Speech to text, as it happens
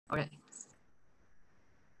All right.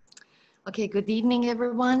 Okay, good evening,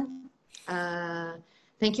 everyone.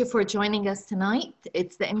 Thank you for joining us tonight.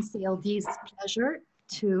 It's the MCLD's pleasure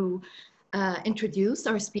to introduce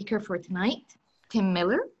our speaker for tonight, Tim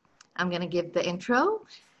Miller. I'm going to give the intro.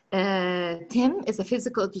 Tim is a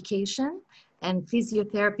physical education and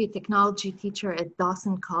physiotherapy technology teacher at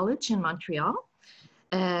Dawson College in Montreal.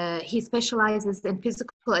 He specializes in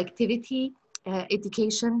physical activity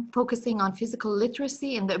education, focusing on physical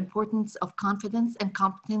literacy and the importance of confidence and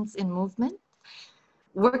competence in movement.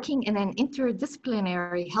 Working in an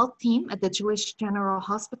interdisciplinary health team at the Jewish General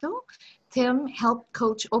Hospital, Tim helped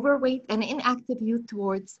coach overweight and inactive youth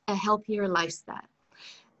towards a healthier lifestyle.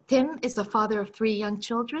 Tim is a father of 3 young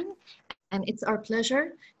children, and it's our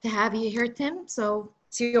pleasure to have you here, Tim. So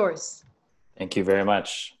it's yours. Thank you very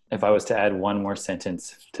much. If I was to add one more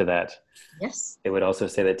sentence to that, yes, it would also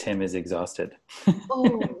say that Tim is exhausted.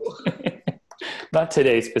 Oh. Not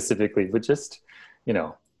today specifically, but just,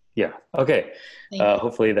 yeah. Okay.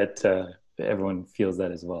 Hopefully that everyone feels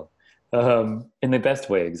that as well. In the best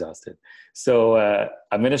way, exhausted. So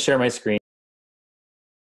I'm going to share my screen.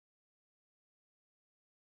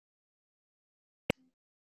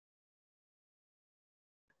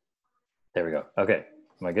 There we go. Okay.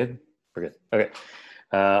 Am I good? We're good. Okay.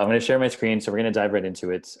 I'm going to share my screen, so we're going to dive right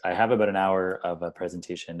into it. I have about an hour of a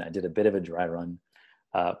presentation. I did a bit of a dry run,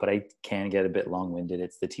 but I can get a bit long-winded.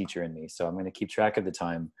 It's the teacher in me, so I'm going to keep track of the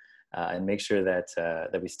time and make sure that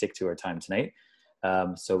that we stick to our time tonight.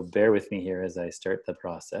 So bear with me here as I start the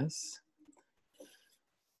process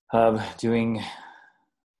of doing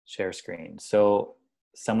share screen. So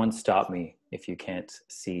someone stop me if you can't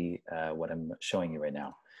see what I'm showing you right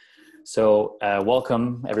now. So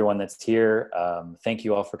welcome everyone that's here. Thank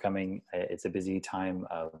you all for coming. It's a busy time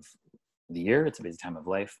of the year. It's a busy time of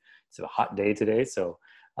life. It's a hot day today. So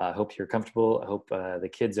I hope you're comfortable. I hope the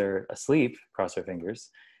kids are asleep, cross our fingers,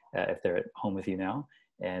 if they're at home with you now,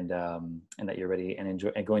 and that you're ready and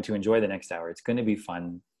going to enjoy the next hour. It's going to be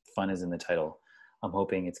fun. Fun is in the title. I'm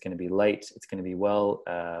hoping it's going to be light. It's going to be well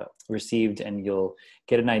received, and you'll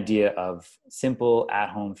get an idea of simple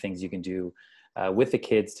at-home things you can do with the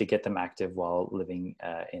kids to get them active while living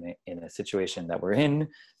in a situation that we're in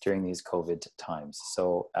during these COVID times.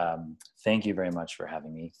 So thank you very much for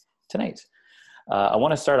having me tonight. I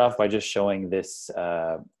want to start off by just showing this,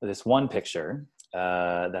 this one picture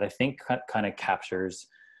that I think kind of captures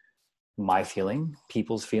my feeling,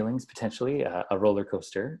 people's feelings, potentially, a roller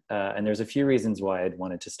coaster. And there's a few reasons why I'd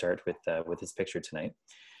wanted to start with this picture tonight.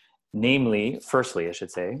 Namely, firstly, I should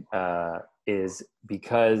say, is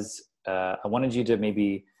because I wanted you to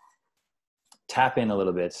maybe tap in a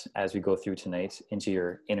little bit as we go through tonight into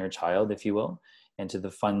your inner child, if you will, and to the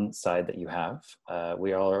fun side that you have.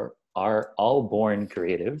 We are all born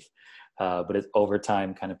creative, but it's over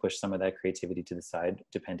time kind of push some of that creativity to the side,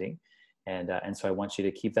 depending. And so I want you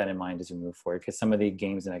to keep that in mind as we move forward, because some of the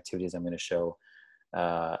games and activities I'm going to show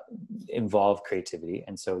involve creativity.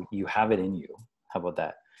 And so you have it in you. How about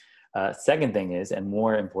that? Second thing is, and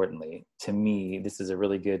more importantly, to me, this is a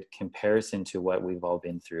really good comparison to what we've all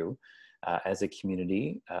been through as a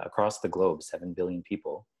community across the globe. 7 billion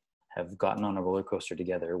people have gotten on a roller coaster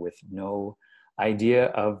together with no idea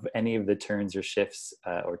of any of the turns or shifts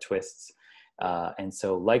or twists. And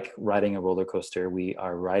so like riding a roller coaster, we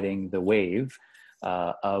are riding the wave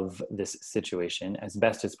of this situation as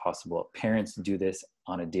best as possible. Parents do this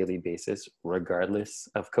on a daily basis, regardless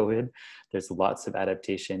of COVID. There's lots of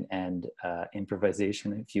adaptation and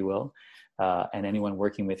improvisation, if you will. And anyone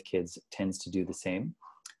working with kids tends to do the same.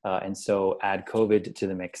 And so add COVID to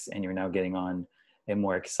the mix, and you're now getting on a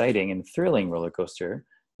more exciting and thrilling roller coaster,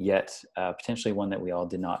 yet potentially one that we all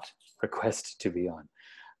did not request to be on.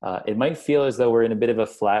 It might feel as though we're in a bit of a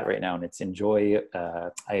flat right now, and it's enjoy.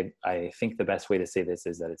 I think the best way to say this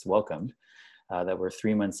is that it's welcomed, that we're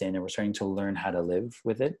 3 months in and we're starting to learn how to live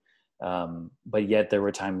with it. But yet there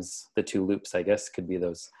were times, the 2 loops, I guess, could be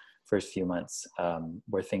those first few months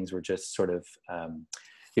where things were just sort of,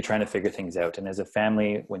 you're trying to figure things out. And as a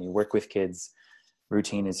family, when you work with kids,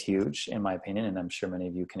 routine is huge, in my opinion, and I'm sure many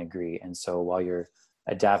of you can agree. And so while you're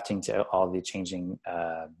adapting to all the changing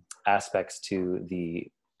aspects to the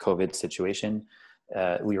COVID situation,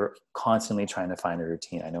 we were constantly trying to find a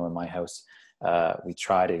routine. I know in my house, we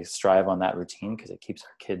try to strive on that routine because it keeps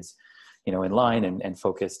our kids, in line and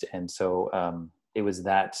focused. And so it was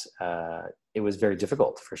very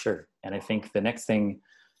difficult for sure. And I think the next thing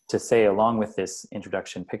to say along with this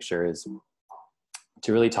introduction picture is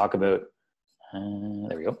to really talk about,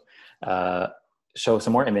 there we go, show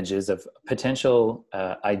some more images of potential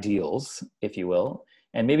ideals, if you will,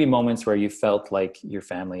 and maybe moments where you felt like your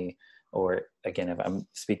family or again, if I'm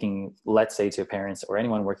speaking, let's say to parents or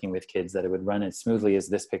anyone working with kids, that it would run as smoothly as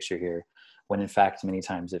this picture here, when in fact, many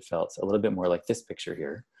times it felt a little bit more like this picture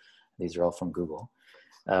here. These are all from Google.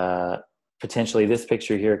 Potentially this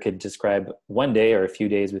picture here could describe one day or a few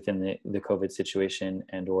days within the COVID situation,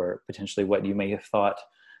 and or potentially what you may have thought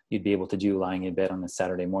you'd be able to do lying in bed on a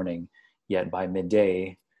Saturday morning, yet by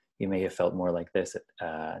midday, you may have felt more like this,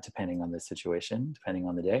 depending on the situation, depending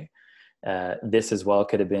on the day. This as well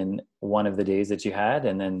could have been one of the days that you had,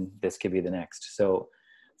 and then this could be the next. So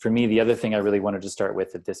for me, the other thing I really wanted to start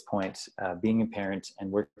with at this point, being a parent and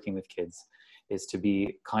working with kids, is to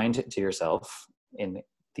be kind to yourself in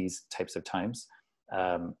these types of times.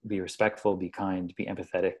 Be respectful, be kind, be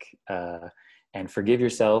empathetic, and forgive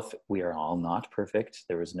yourself. We are all not perfect.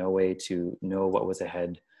 There was no way to know what was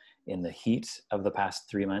ahead in the heat of the past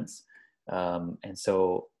 3 months. And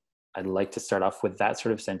so I'd like to start off with that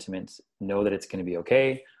sort of sentiment. Know that it's going to be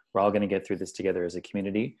okay. We're all going to get through this together as a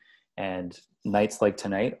community. And nights like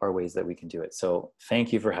tonight are ways that we can do it. So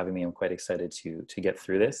thank you for having me. I'm quite excited to get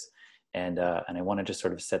through this. And I wanted to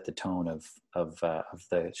sort of set the tone of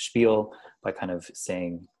the spiel by kind of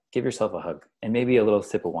saying, give yourself a hug and maybe a little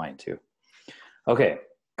sip of wine too. Okay.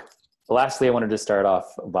 Lastly, I wanted to start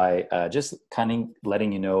off by just kind of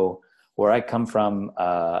letting you know where I come from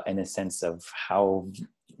in a sense of how,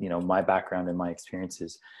 my background and my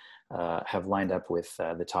experiences have lined up with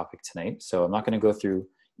the topic tonight. So I'm not going to go through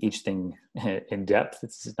each thing in depth.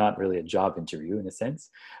 It's not really a job interview in a sense,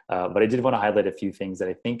 but I did want to highlight a few things that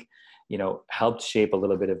I think, helped shape a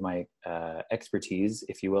little bit of my expertise,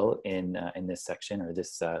 if you will, in this section or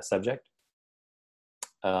this subject.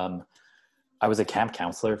 I was a camp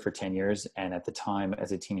counselor for 10 years. And at the time,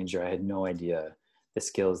 as a teenager, I had no idea the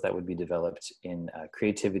skills that would be developed in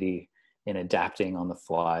creativity, in adapting on the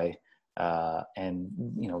fly, and,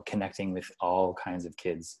 connecting with all kinds of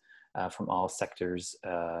kids from all sectors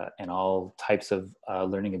and all types of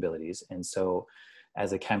learning abilities. And so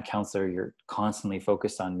as a camp counselor, you're constantly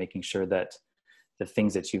focused on making sure that the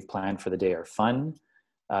things that you've planned for the day are fun,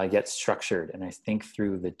 yet structured. And I think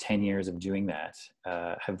through the 10 years of doing that,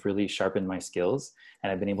 have really sharpened my skills,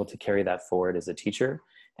 and I've been able to carry that forward as a teacher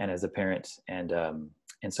and as a parent. And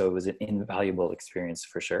so it was an invaluable experience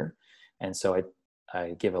for sure. And so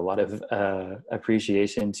I give a lot of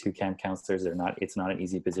appreciation to camp counselors. It's not an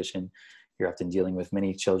easy position. You're often dealing with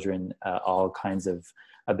many children, all kinds of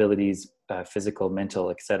abilities, physical, mental,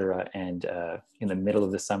 etc. And in the middle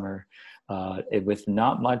of the summer, with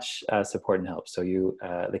not much support and help. So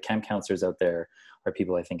the camp counselors out there are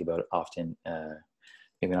people I think about often,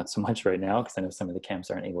 maybe not so much right now, because I know some of the camps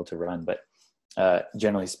aren't able to run, but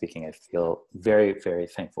generally speaking, I feel very, very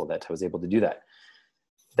thankful that I was able to do that.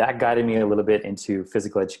 That guided me a little bit into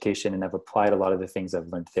physical education, and I've applied a lot of the things I've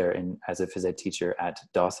learned there as a phys ed teacher at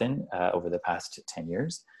Dawson over the past 10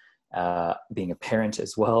 years. Being a parent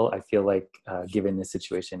as well, I feel like given the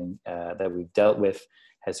situation that we've dealt with,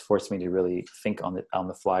 has forced me to really think on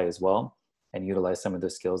the fly as well and utilize some of the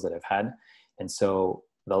skills that I've had. And so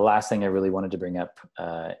the last thing I really wanted to bring up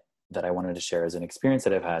that I wanted to share as an experience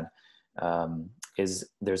that I've had is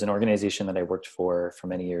there's an organization that I worked for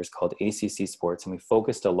many years called ACC Sports, and we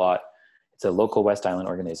focused a lot. It's a local West Island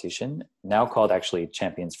organization, now called actually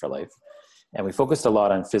Champions for Life. And we focused a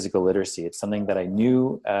lot on physical literacy. It's something that I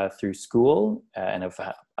knew through school and have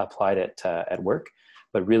applied it at work,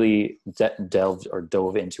 but really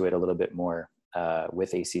dove into it a little bit more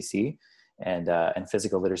with ACC. And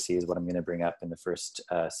physical literacy is what I'm going to bring up in the first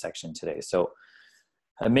section today. So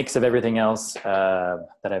a mix of everything else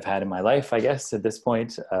that I've had in my life, I guess, at this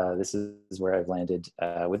point. This is where I've landed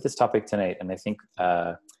with this topic tonight. And I think,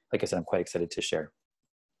 like I said, I'm quite excited to share.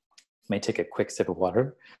 May take a quick sip of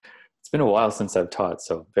water. It's been a while since I've taught,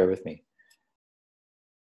 so bear with me.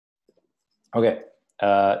 Okay,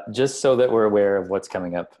 just so that we're aware of what's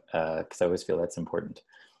coming up, because I always feel that's important.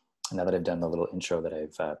 Now that I've done the little intro that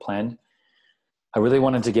I've planned, I really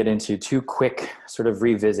wanted to get into 2 quick sort of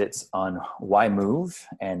revisits on why move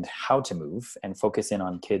and how to move, and focus in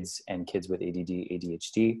on kids and kids with ADD,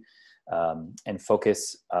 ADHD, and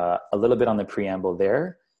focus a little bit on the preamble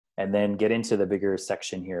there, and then get into the bigger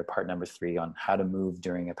section here, part number 3, on how to move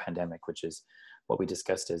during a pandemic, which is what we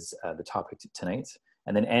discussed as the topic tonight.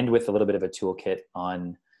 And then end with a little bit of a toolkit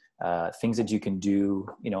on things that you can do,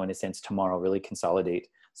 in a sense, tomorrow, really consolidate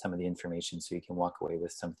some of the information so you can walk away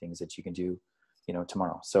with some things that you can do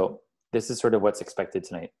tomorrow. So this is sort of what's expected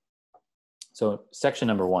tonight. So section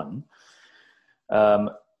number 1,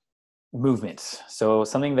 movement. So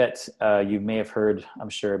something that you may have heard, I'm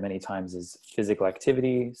sure, many times is physical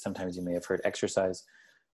activity. Sometimes you may have heard exercise.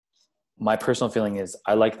 My personal feeling is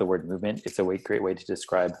I like the word movement. It's a great way to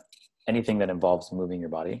describe anything that involves moving your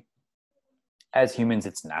body. As humans,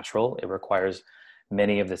 it's natural. It requires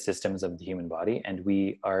many of the systems of the human body, and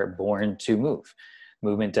we are born to move.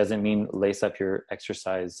 Movement doesn't mean lace up your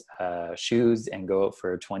exercise shoes and go out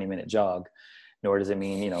for a 20-minute jog, nor does it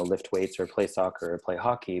mean, lift weights or play soccer or play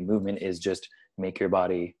hockey. Movement is just make your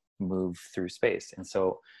body move through space. And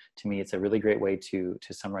so to me, it's a really great way to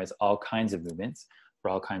summarize all kinds of movements for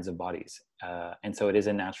all kinds of bodies. And so it is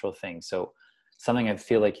a natural thing. So something I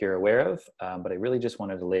feel like you're aware of, but I really just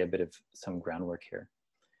wanted to lay a bit of some groundwork here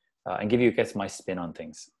and give you, I guess, my spin on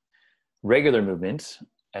things. Regular movement,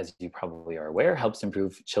 as you probably are aware, helps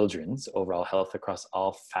improve children's overall health across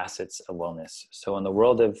all facets of wellness. So in the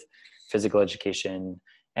world of physical education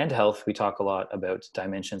and health, we talk a lot about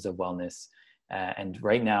dimensions of wellness. And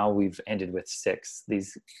right now we've ended with 6.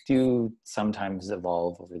 These do sometimes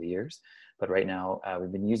evolve over the years, but right now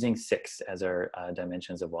we've been using 6 as our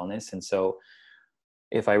dimensions of wellness. And so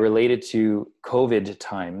if I relate it to COVID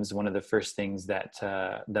times, one of the first things that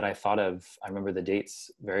I thought of, I remember the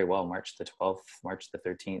dates very well, March the 12th, March the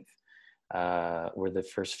 13th, were the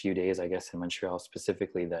first few days, I guess, in Montreal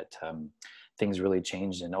specifically, that things really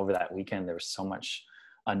changed. And over that weekend, there was so much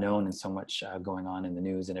unknown and so much going on in the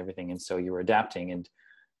news and everything. And so you were adapting. And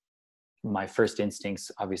my first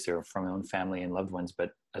instincts, obviously, were from my own family and loved ones,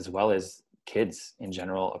 but as well as kids in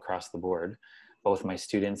general across the board, both my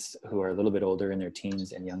students who are a little bit older in their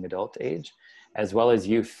teens and young adult age, as well as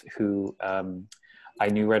youth who I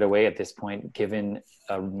knew right away at this point, given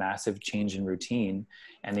a massive change in routine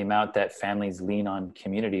and the amount that families lean on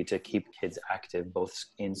community to keep kids active, both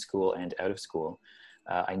in school and out of school,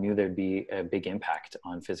 I knew there'd be a big impact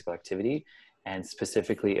on physical activity and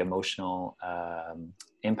specifically emotional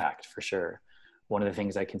impact for sure. One of the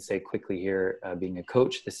things I can say quickly here, being a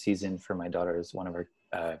coach this season for my daughter's, one of our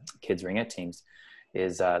kids' ringette teams,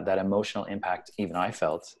 is that emotional impact even I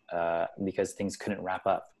felt because things couldn't wrap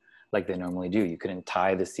up like they normally do. You couldn't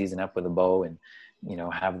tie the season up with a bow and,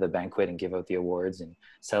 have the banquet and give out the awards and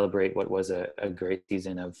celebrate what was a great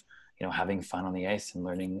season of, having fun on the ice and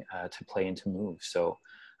learning to play and to move. So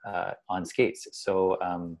on skates. So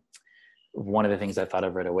one of the things I thought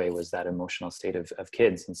of right away was that emotional state of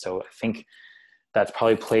kids. And so I think that's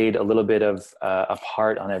probably played a little bit of a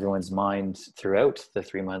part on everyone's mind throughout the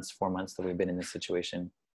 3 months, 4 months that we've been in this situation,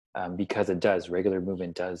 because regular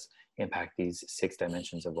movement does impact these 6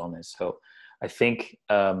 dimensions of wellness. So I think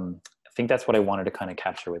that's what I wanted to kind of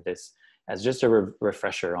capture with this as just a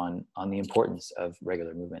refresher on the importance of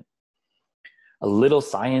regular movement. A little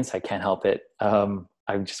science, I can't help it.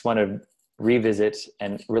 I just want to revisit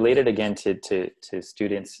and relate it again to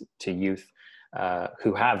students, to youth,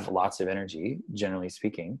 who have lots of energy, generally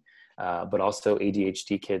speaking, but also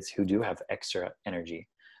ADHD kids who do have extra energy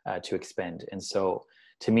to expend. And so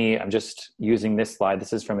to me, I'm just using this slide.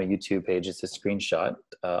 This is from a YouTube page. It's a screenshot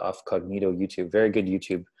off Cognito YouTube. Very good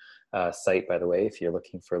YouTube site, by the way, if you're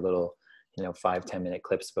looking for little, 5-10 minute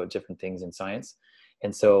clips about different things in science.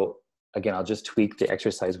 And so again, I'll just tweak the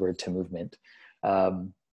exercise word to movement.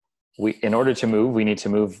 In order to move, we need to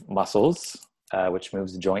move muscles, which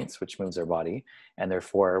moves the joints, which moves our body. And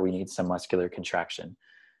therefore we need some muscular contraction.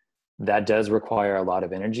 That does require a lot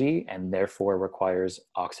of energy and therefore requires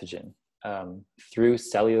oxygen. Through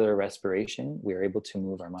cellular respiration, we are able to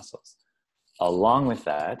move our muscles. Along with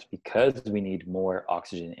that, because we need more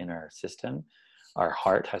oxygen in our system, our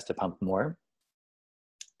heart has to pump more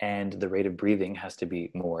and the rate of breathing has to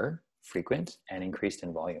be more frequent and increased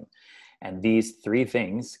in volume. And these 3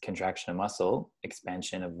 things, contraction of muscle,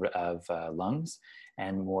 expansion of lungs,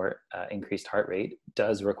 and more increased heart rate,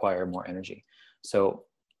 does require more energy. So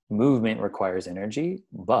movement requires energy,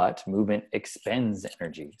 but movement expends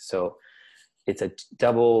energy. So it's a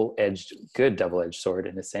good double-edged sword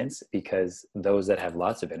in a sense, because those that have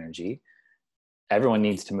lots of energy, everyone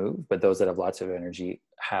needs to move, but those that have lots of energy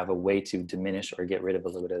have a way to diminish or get rid of a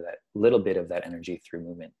little bit of that energy through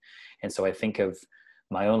movement. And so I think of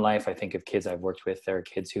my own life, I think of kids I've worked with. There are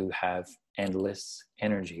kids who have endless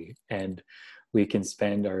energy, and we can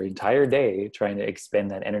spend our entire day trying to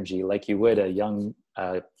expend that energy like you would a young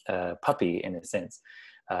puppy in a sense,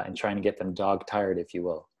 and trying to get them dog tired, if you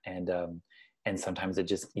will. And sometimes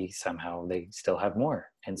somehow they still have more.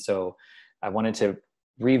 And so I wanted to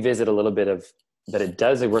revisit a little bit of that. It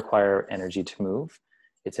does require energy to move.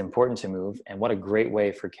 It's important to move. And what a great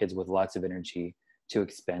way for kids with lots of energy to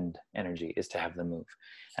expend energy is to have them move.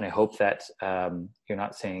 And I hope that you're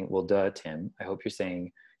not saying, well, duh, Tim. I hope you're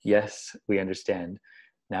saying, yes, we understand.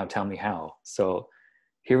 Now tell me how. So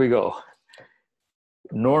here we go.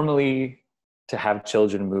 Normally, to have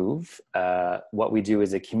children move, what we do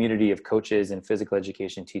as a community of coaches and physical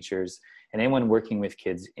education teachers and anyone working with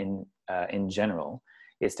kids in general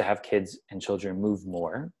is to have kids and children move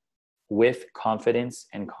more with confidence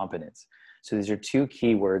and competence. So these are two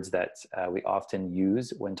key words that we often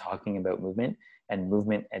use when talking about movement and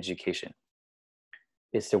movement education,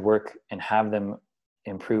 is to work and have them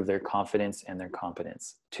improve their confidence and their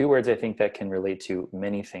competence. Two words I think that can relate to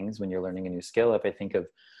many things when you're learning a new skill. If I think of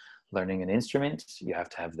learning an instrument, you have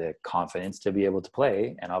to have the confidence to be able to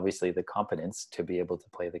play, and obviously the competence to be able to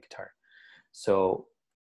play the guitar. So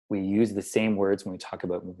we use the same words when we talk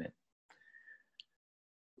about movement.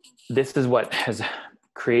 This is what has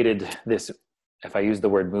created this. If I use the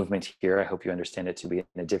word movement here, I hope you understand it to be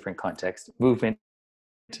in a different context. Movement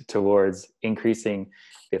towards increasing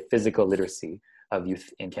the physical literacy of youth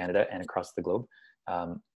in Canada and across the globe.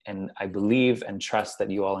 And I believe and trust that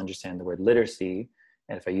you all understand the word literacy.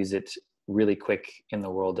 And if I use it really quick in the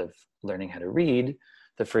world of learning how to read,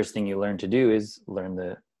 the first thing you learn to do is learn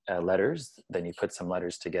the letters. Then you put some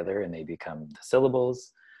letters together and they become the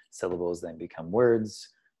syllables. Syllables then become words,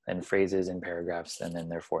 and phrases and paragraphs, and then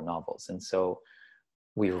therefore novels. And so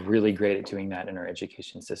we're really great at doing that in our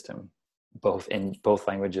education system, both in both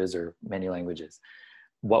languages or many languages.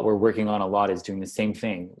 What we're working on a lot is doing the same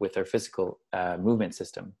thing with our physical movement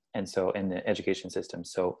system. And so in the education system.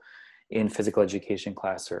 So in physical education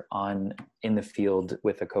class or in the field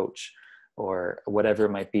with a coach or whatever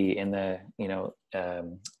it might be, in the,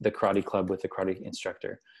 the karate club with the karate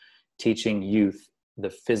instructor, teaching youth the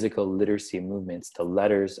physical literacy movements, the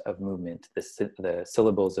letters of movement, the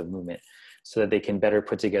syllables of movement, so that they can better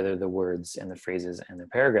put together the words and the phrases and the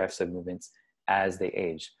paragraphs of movements as they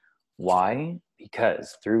age. Why?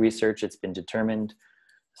 Because through research, it's been determined,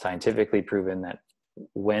 scientifically proven, that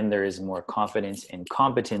when there is more confidence and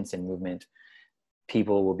competence in movement,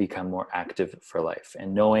 people will become more active for life.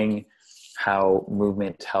 And knowing how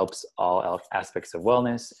movement helps all aspects of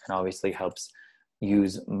wellness and obviously helps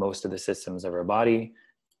use most of the systems of our body,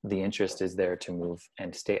 the interest is there to move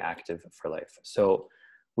and stay active for life. So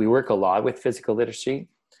we work a lot with physical literacy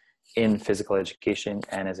in physical education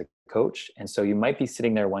and as a coach. And so you might be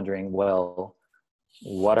sitting there wondering, well,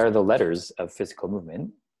 what are the letters of physical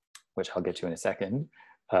movement? Which I'll get to in a second.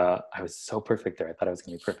 I was so perfect there. I thought I was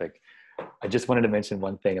going to be perfect. I just wanted to mention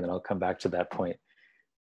one thing and then I'll come back to that point.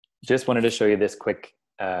 Just wanted to show you this quick,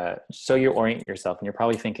 so you orient yourself, and you're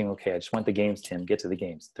probably thinking, okay, I just want the games, Tim, get to the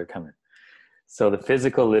games. They're coming. So the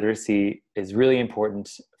physical literacy is really important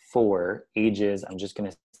for ages, I'm just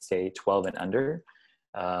going to say 12 and under.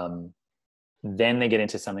 Then they get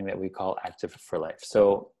into something that we call active for life.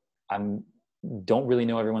 So I don't really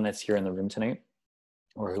know everyone that's here in the room tonight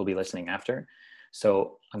or who'll be listening after.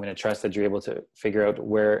 So I'm going to trust that you're able to figure out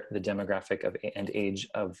where the demographic and age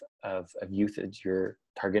of youth that you're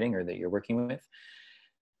targeting or that you're working with.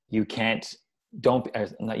 You can go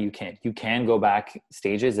back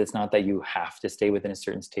stages. It's not that you have to stay within a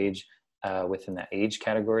certain stage within that age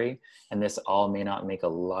category. And this all may not make a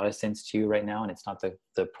lot of sense to you right now. And it's not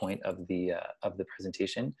the point of the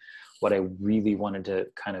presentation. What I really wanted to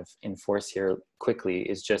kind of enforce here quickly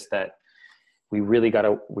is just that we really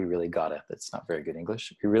gotta, that's not very good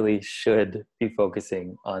English. We really should be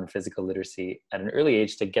focusing on physical literacy at an early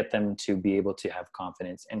age to get them to be able to have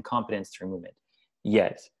confidence and competence through movement.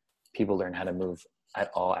 Yet people learn how to move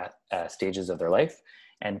at all stages of their life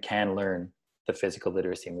and can learn the physical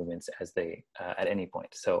literacy movements as they, at any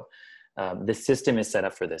point. So the system is set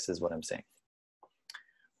up for this is what I'm saying.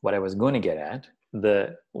 What I was going to get at,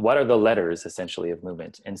 what are the letters essentially of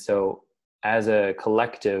movement? And so as a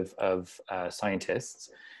collective of scientists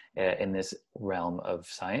in this realm of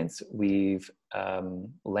science, we've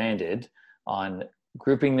landed on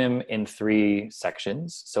grouping them in 3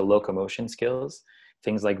 sections. So locomotion skills,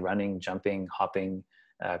 things like running, jumping, hopping,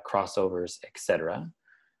 crossovers, etc.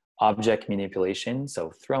 Object manipulation,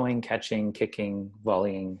 so throwing, catching, kicking,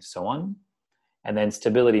 volleying, so on. And then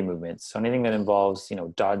stability movements, so anything that involves,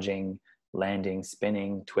 dodging, landing,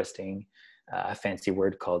 spinning, twisting, a fancy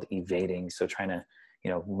word called evading. So trying to,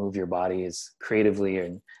 move your body as creatively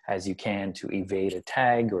and as you can to evade a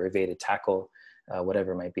tag or evade a tackle,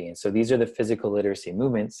 whatever it might be. And so these are the physical literacy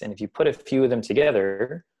movements. And if you put a few of them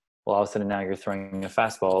together, well, all of a sudden now you're throwing a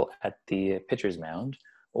fastball at the pitcher's mound,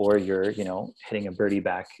 or you're, hitting a birdie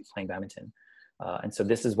back playing badminton. And so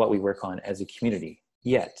this is what we work on as a community.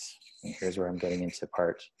 Yet, and here's where I'm getting into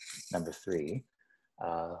part number 3.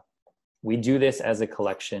 We do this as a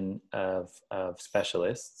collection of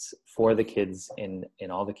specialists for the kids in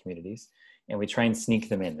all the communities, and we try and sneak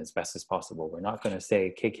them in as best as possible. We're not going to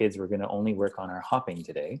say, okay, kids, we're going to only work on our hopping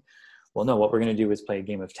today. Well, no, what we're going to do is play a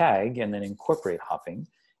game of tag and then incorporate hopping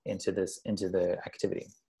into the activity.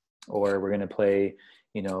 Or we're going to play,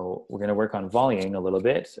 we're going to work on volleying a little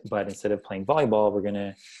bit, but instead of playing volleyball, we're going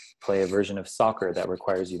to play a version of soccer that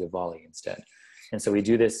requires you to volley instead. And so we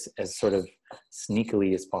do this as sort of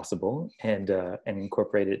sneakily as possible, and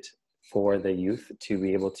incorporate it for the youth to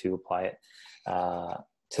be able to apply it,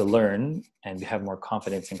 to learn and have more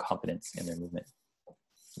confidence and competence in their movement.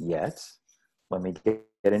 Yet, when we get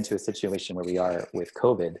into a situation where we are with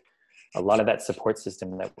COVID, a lot of that support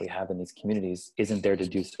system that we have in these communities isn't there to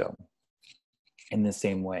do so in the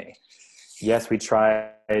same way. Yes, we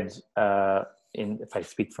tried, if I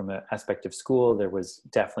speak from an aspect of school, there was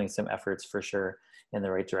definitely some efforts for sure in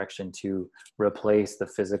the right direction to replace the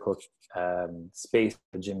physical space,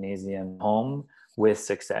 the gymnasium, home with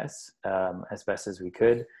success as best as we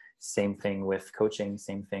could. Same thing with coaching,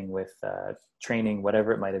 same thing with training,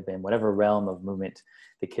 whatever it might have been, whatever realm of movement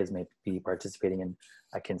the kids may be participating in.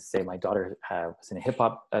 I can say my daughter was in a hip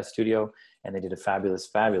hop studio, and they did a fabulous,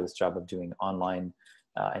 fabulous job of doing online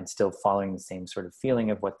and still following the same sort of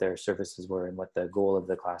feeling of what their services were and what the goal of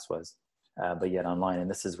the class was, but yet online. And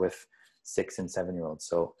this is with 6 and 7-year-olds.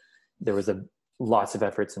 So there was lots of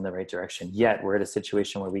efforts in the right direction, yet we're at a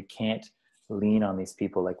situation where we can't lean on these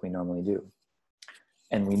people like we normally do.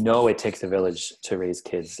 And we know it takes a village to raise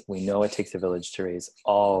kids. We know it takes a village to raise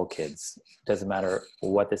all kids. It doesn't matter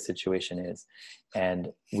what the situation is.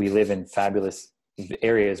 And we live in fabulous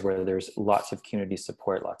areas where there's lots of community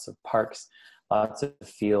support, lots of parks, lots of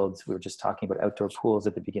fields. We were just talking about outdoor pools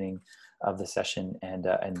at the beginning of the session, and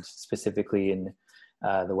specifically in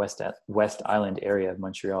the West Island area of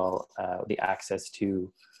Montreal, the access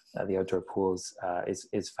to the outdoor pools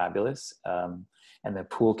is fabulous. And the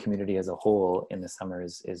pool community as a whole in the summer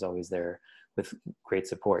is always there with great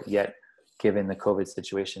support. Yet, given the COVID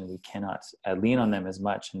situation, we cannot lean on them as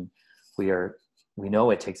much. And we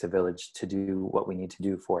know it takes a village to do what we need to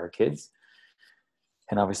do for our kids.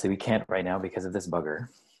 And obviously we can't right now because of this bugger.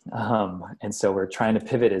 And so we're trying to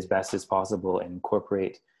pivot as best as possible and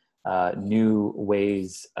incorporate new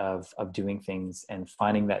ways of doing things and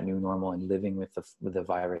finding that new normal and living with the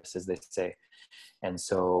virus, as they say. And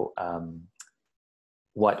so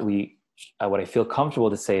what I feel comfortable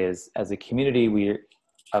to say is, as a community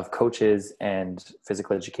of coaches and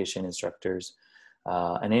physical education instructors,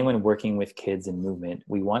 and anyone working with kids in movement,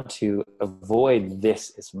 we want to avoid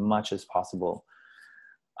this as much as possible.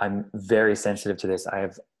 I'm very sensitive to this. I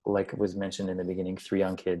have, like was mentioned in the beginning, 3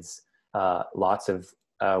 young kids, lots of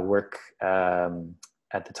work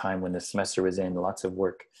at the time when the semester was in, lots of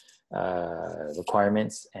work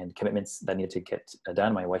requirements and commitments that needed to get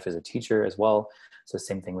done. My wife is a teacher as well, so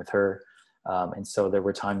same thing with her. And so there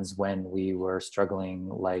were times when we were struggling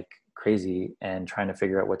like crazy and trying to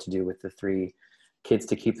figure out what to do with the 3 kids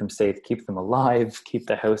to keep them safe, keep them alive, keep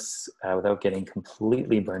the house without getting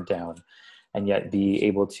completely burnt down, and yet be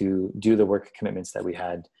able to do the work commitments that we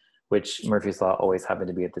had, which Murphy's Law always happened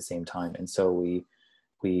to be at the same time. And so we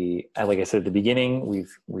like I said at the beginning,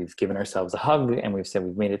 we've given ourselves a hug, and we've said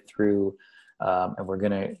we've made it through, and we're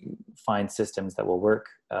going to find systems that will work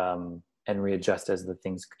and readjust as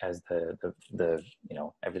the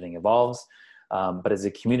everything evolves. But as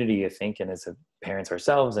a community, I think, and as parents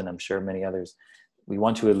ourselves, and I'm sure many others, we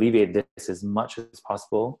want to alleviate this as much as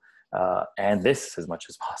possible, and this as much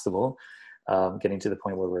as possible, getting to the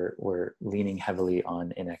point where we're leaning heavily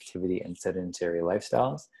on inactivity and sedentary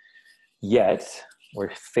lifestyles. Yet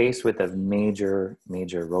we're faced with a major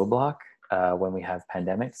roadblock when we have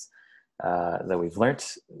pandemics that we've learned,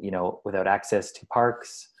 without access to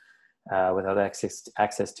parks, without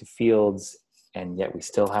access to fields, and yet we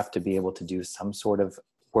still have to be able to do some sort of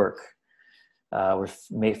work. We're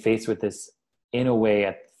faced with this in a way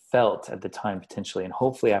I felt at the time potentially, and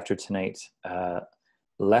hopefully after tonight,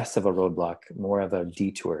 less of a roadblock, more of a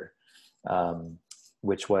detour,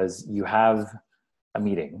 which was, you have a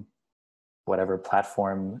meeting, whatever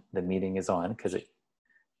platform the meeting is on, because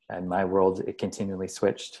in my world, it continually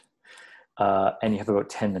switched. And you have about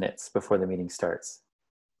 10 minutes before the meeting starts.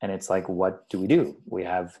 And it's like, what do we do? We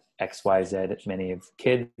have X, Y, Z, many of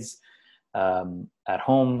kids at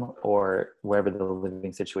home or wherever the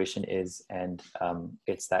living situation is. And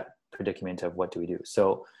it's that predicament of what do we do?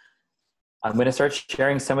 So I'm going to start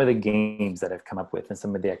sharing some of the games that I've come up with and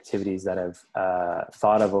some of the activities that I've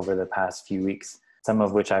thought of over the past few weeks, some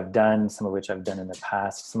of which I've done, some of which I've done in the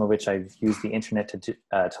past, some of which I've used the internet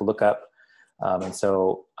to look up. And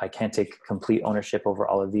so I can't take complete ownership over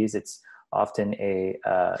all of these. It's often a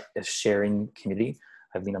sharing community.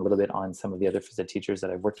 I've leaned a little bit on some of the other phys ed teachers that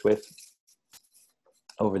I've worked with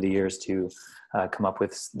over the years to come up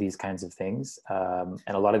with these kinds of things.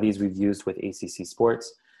 And a lot of these we've used with ACC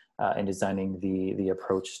Sports in designing the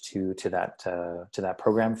approach to that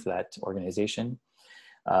program for that organization.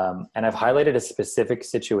 And I've highlighted a specific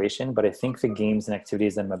situation, but I think the games and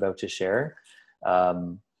activities that I'm about to share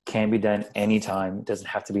can be done anytime. It doesn't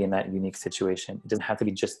have to be in that unique situation. It doesn't have to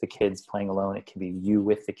be just the kids playing alone. It can be you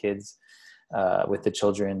with the kids, with the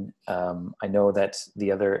children. I know that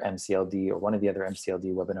the other MCLD, or one of the other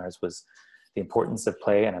MCLD webinars, was the importance of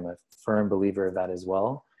play, and I'm a firm believer of that as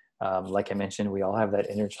well. Like I mentioned, we all have that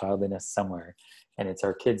inner child in us somewhere, and it's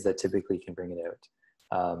our kids that typically can bring it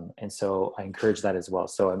out. And so I encourage that as well.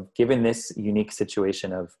 So I'm given this unique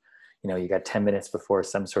situation of, you got 10 minutes before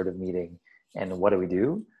some sort of meeting, and what do we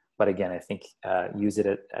do? But again, I think use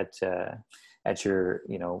it at your,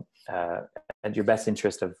 at your best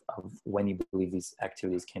interest of when you believe these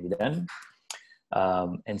activities can be done.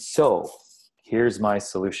 And so here's my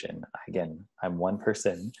solution. Again, I'm one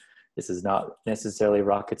person. This is not necessarily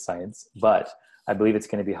rocket science, but I believe it's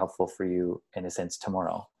going to be helpful for you in a sense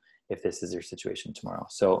tomorrow, if this is your situation tomorrow.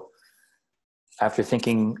 So after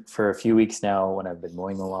thinking for a few weeks now, when I've been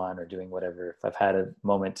mowing the lawn or doing whatever, if I've had a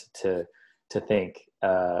moment to think,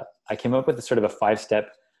 I came up with a sort of a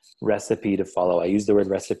 5-step recipe to follow. I use the word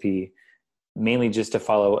recipe mainly just to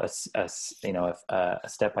follow a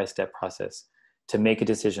step-by-step process to make a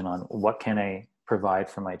decision on what can I provide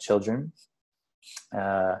for my children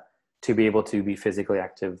to be able to be physically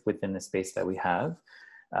active within the space that we have,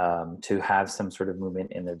 to have some sort of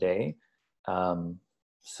movement in their day.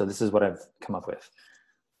 So this is what I've come up with.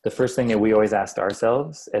 The first thing that we always asked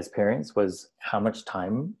ourselves as parents was, how much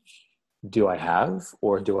time do I have,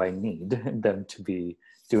 or do I need them to be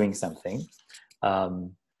doing something?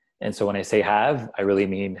 And so when I say have, I really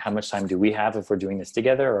mean how much time do we have if we're doing this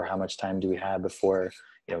together, or how much time do we have before,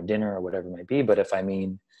 dinner or whatever it might be. But if I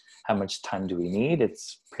mean how much time do we need,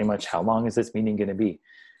 it's pretty much how long is this meeting going to be?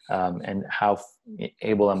 And how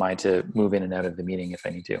able am I to move in and out of the meeting if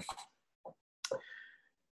I need to?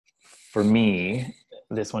 For me,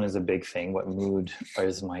 this one is a big thing. What mood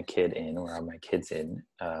is my kid in, or are my kids in?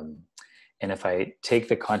 And if I take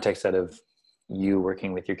the context out of you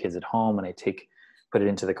working with your kids at home, and I put it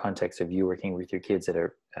into the context of you working with your kids at a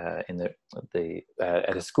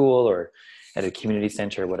school or at a community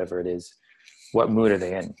center, whatever it is, what mood are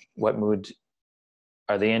they in? What mood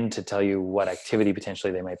are they in to tell you what activity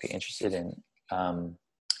potentially they might be interested in? I'm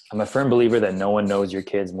a firm believer that no one knows your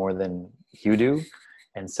kids more than you do.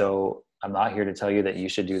 And so I'm not here to tell you that you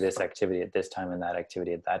should do this activity at this time and that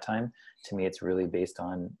activity at that time. To me, it's really based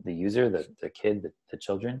on the user, the kid, the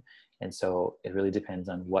children. And so it really depends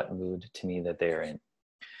on what mood, to me, that they are in.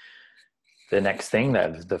 The next thing,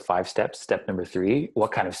 that the 5 steps, step number 3,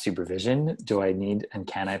 what kind of supervision do I need and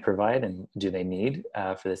can I provide, and do they need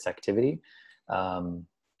for this activity?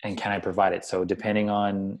 And can I provide it? So depending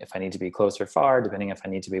on if I need to be close or far, depending if I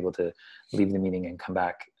need to be able to leave the meeting and come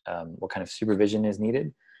back, what kind of supervision is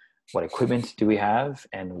needed? What equipment do we have,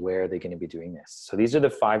 and where are they going to be doing this? So these are the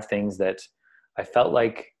 5 things that I felt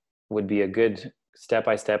like would be a good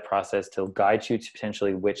step-by-step process to guide you to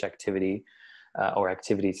potentially which activity or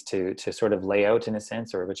activities to sort of lay out in a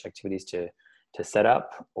sense, or which activities to set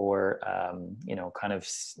up, or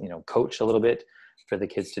coach a little bit for the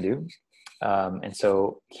kids to do. And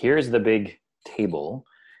so here's the big table.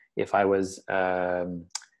 If I was, I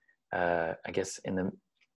guess, in the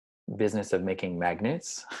business of making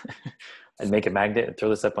magnets, I'd make a magnet and throw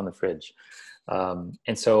this up on the fridge.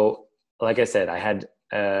 And so, like I said, I had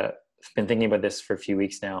been thinking about this for a few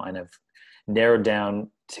weeks now, and I've narrowed down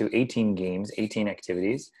to 18 games, 18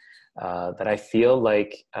 activities that I feel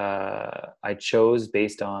like I chose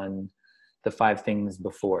based on the 5 things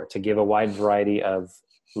before, to give a wide variety of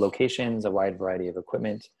locations, a wide variety of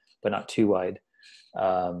equipment, but not too wide.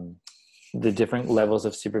 The different levels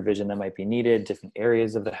of supervision that might be needed, different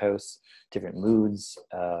areas of the house, different moods,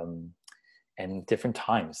 and different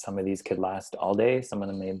times. Some of these could last all day. Some of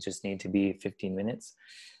them may just need to be 15 minutes.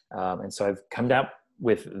 And so I've come down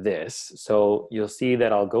with this. So you'll see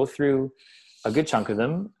that I'll go through a good chunk of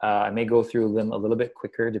them. I may go through them a little bit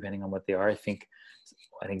quicker depending on what they are. I think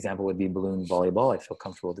an example would be balloon volleyball. I feel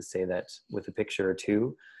comfortable to say that with a picture or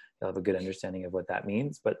two, you'll have a good understanding of what that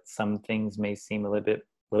means. But some things may seem a little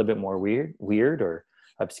bit more weird or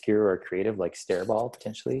obscure or creative, like stair ball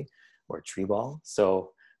potentially, or tree ball.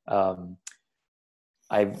 So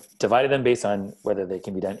I've divided them based on whether they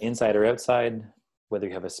can be done inside or outside, whether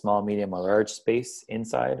you have a small, medium, or large space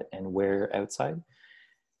inside, and where outside.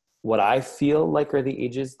 What I feel like are the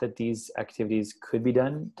ages that these activities could be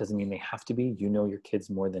done. Doesn't mean they have to be. You know your kids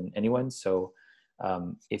more than anyone. So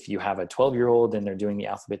If you have a 12-year-old and they're doing the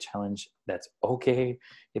alphabet challenge, that's okay.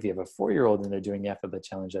 If you have a 4-year-old and they're doing the alphabet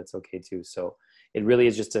challenge, that's okay too. So it really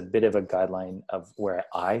is just a bit of a guideline of where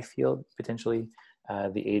I feel potentially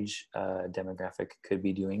the age demographic could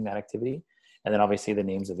be doing that activity. And then obviously the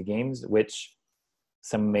names of the games, which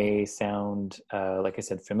some may sound, like I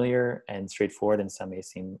said, familiar and straightforward, and some may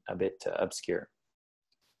seem a bit obscure.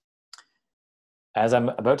 As I'm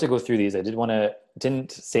about to go through these, I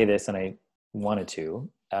didn't say this and I wanted to.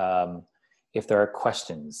 If there are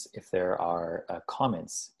questions, if there are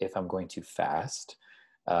comments, if I'm going too fast,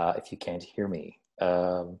 if you can't hear me,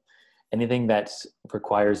 anything that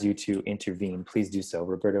requires you to intervene, please do so.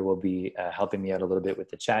 Roberta will be helping me out a little bit with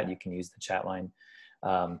the chat. You can use the chat line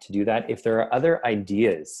to do that. If there are other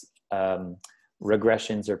ideas,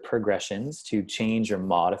 regressions or progressions to change or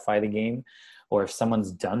modify the game, or if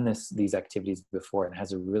someone's done these activities before and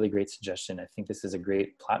has a really great suggestion, I think this is a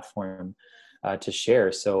great platform to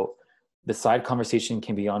share. So the side conversation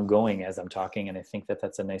can be ongoing as I'm talking, and I think that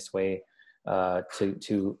that's a nice way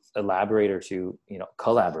to elaborate or to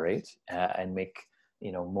collaborate and make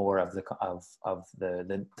more of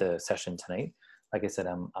the session tonight. Like I said,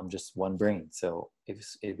 I'm just one brain, so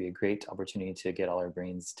it'd be a great opportunity to get all our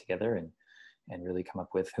brains together and really come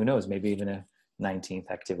up with, who knows, maybe even a 19th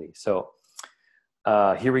activity. So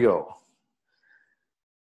here we go.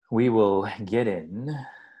 We will get in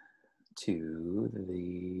to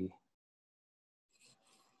the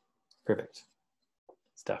perfect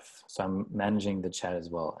stuff. So I'm managing the chat as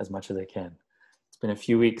well, as much as I can. It's been a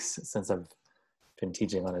few weeks since I've been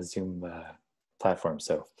teaching on a Zoom platform.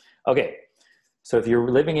 So, okay. So if you're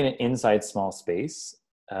living in an inside small space,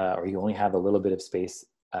 or you only have a little bit of space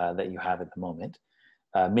that you have at the moment,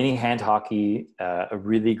 mini hand hockey, a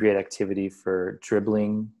really great activity for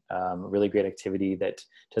dribbling, a really great activity that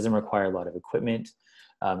doesn't require a lot of equipment.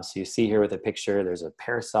 So you see here with a picture, there's a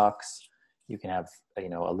pair of socks. You can have,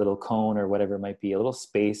 a little cone or whatever it might be, a little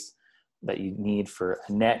space that you need for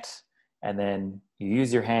a net. And then you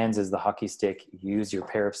use your hands as the hockey stick, you use your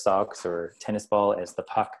pair of socks or tennis ball as the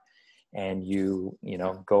puck, and you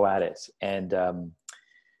go at it. And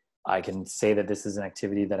I can say that this is an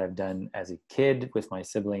activity that I've done as a kid with my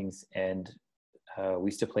siblings, and we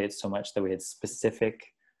used to play it so much that we had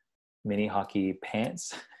specific mini hockey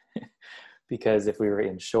pants because if we were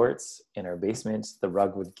in shorts in our basement, the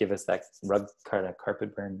rug would give us that rug kind of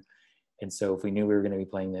carpet burn. And so if we knew we were going to be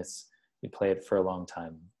playing this, we'd play it for a long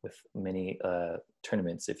time with many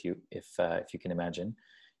tournaments, if you can imagine.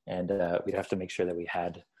 And we'd have to make sure that we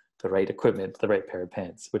had the right equipment, the right pair of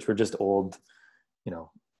pants, which were just old,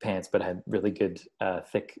 pants, but had really good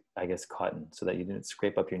thick, I guess, cotton, so that you didn't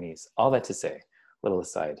scrape up your knees. All that to say, little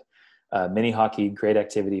aside, mini hockey, great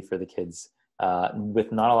activity for the kids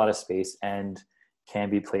with not a lot of space, and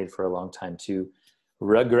can be played for a long time. To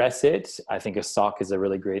regress it, I think a sock is a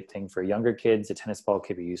really great thing for younger kids. A tennis ball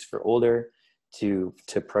could be used for older to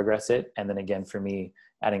progress it. And then again, for me,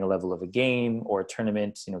 adding a level of a game or a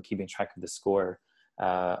tournament, keeping track of the score,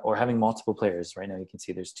 or having multiple players. Right now you can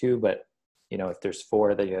see there's 2, but if there's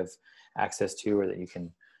 4 that you have access to, or that you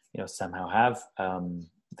can, somehow have,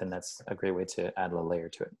 then that's a great way to add a layer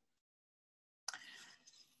to it.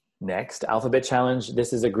 Next, alphabet challenge.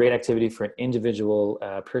 This is a great activity for an individual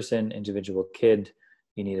person, individual kid.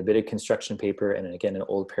 You need a bit of construction paper and again, an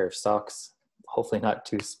old pair of socks, hopefully not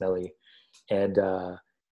too smelly. And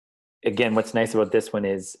again, what's nice about this one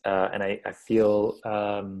is, and I feel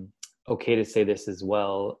okay to say this as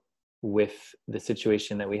well, with the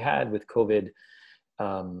situation that we had with COVID,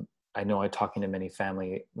 I know I'm talking to many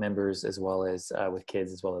family members as well as with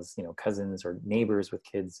kids, as well as, cousins or neighbors with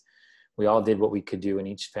kids. We all did what we could do, and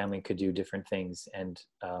each family could do different things. And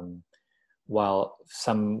while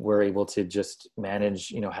some were able to just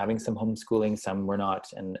manage, having some homeschooling, some were not.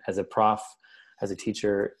 And as a prof, as a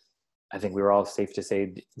teacher, I think we were all safe to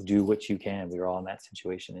say, do what you can. We were all in that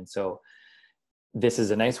situation. And so this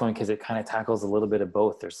is a nice one because it kind of tackles a little bit of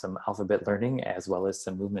both. There's some alphabet learning as well as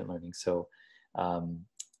some movement learning. So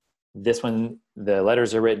this one, the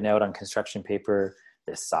letters are written out on construction paper.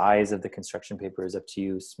 The size of the construction paper is up to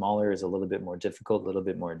you. Smaller is a little bit more difficult, a little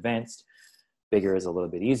bit more advanced. Bigger is a little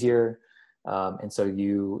bit easier. And so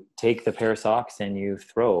you take the pair of socks and you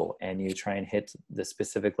throw, and you try and hit the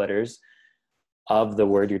specific letters of the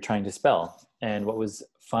word you're trying to spell. And what was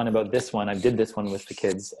fun about this one, I did this one with the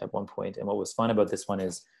kids at one point, and what was fun about this one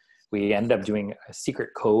is we ended up doing a secret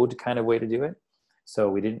code kind of way to do it. So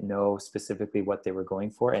we didn't know specifically what they were going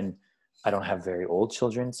for. And I don't have very old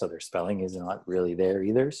children, so their spelling is not really there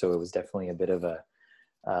either. So it was definitely a bit of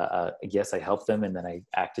yes, I helped them, and then I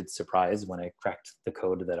acted surprised when I cracked the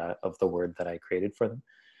code of the word that I created for them.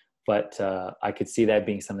 but I could see that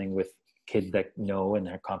being something with kids that know and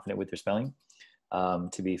are confident with their spelling,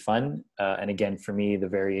 to be fun. And again, for me, the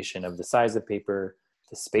variation of the size of paper,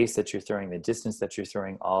 the space that you're throwing, the distance that you're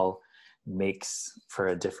throwing, all makes for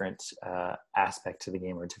a different aspect to the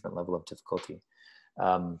game or a different level of difficulty.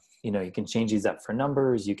 You can change these up for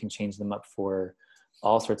numbers. You can change them up for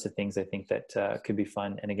all sorts of things. I think that could be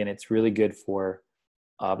fun. And again, it's really good for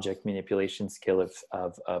object manipulation skill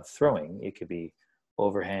of throwing. It could be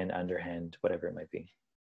overhand, underhand, whatever it might be.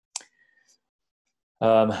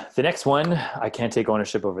 The next one, I can't take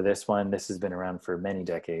ownership over this one. This has been around for many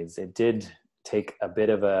decades. It did take a bit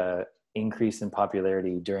of a increase in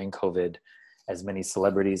popularity during COVID, as many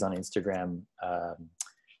celebrities on Instagram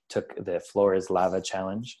took the floor is lava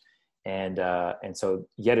challenge. And so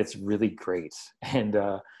yet it's really great. And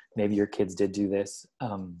maybe your kids did do this,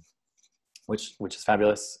 which is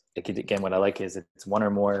fabulous. It could, again, what I like is it's one or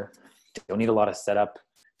more. You don't need a lot of setup.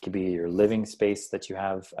 It could be your living space that you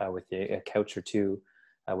have with a couch or two,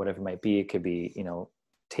 whatever it might be. It could be,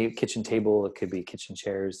 kitchen table. It could be kitchen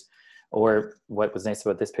chairs. Or what was nice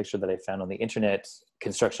about this picture that I found on the internet,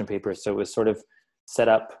 construction paper. So it was sort of set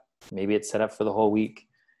up. Maybe it's set up for the whole week.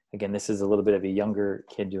 Again, this is a little bit of a younger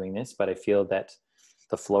kid doing this, but I feel that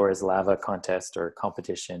the floor is lava contest or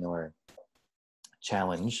competition or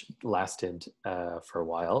challenge lasted for a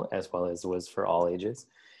while, as well as was for all ages.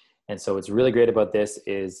 And so what's really great about this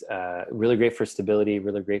is really great for stability,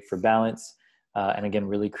 really great for balance, and again,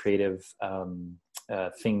 really creative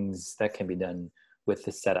things that can be done with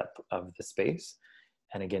the setup of the space.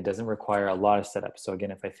 And again, doesn't require a lot of setup. So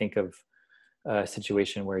again, if I think of a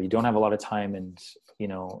situation where you don't have a lot of time and you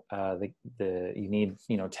need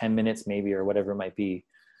 10 minutes maybe, or whatever it might be,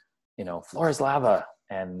 floor is lava,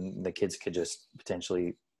 and the kids could just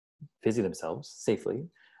potentially busy themselves safely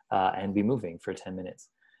and be moving for 10 minutes.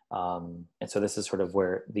 And so this is sort of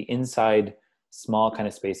where the inside small kind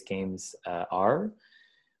of space games are,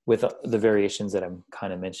 with the variations that I'm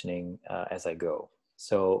kind of mentioning as I go.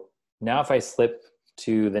 So now if I slip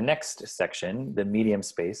to the next section, the medium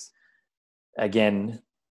space, again,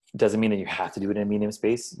 doesn't mean that you have to do it in a medium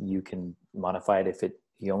space. You can modify it if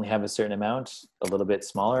you only have a certain amount, a little bit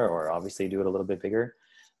smaller, or obviously do it a little bit bigger.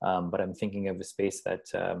 But I'm thinking of a space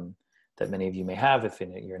that many of you may have if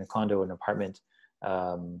you're in a condo or an apartment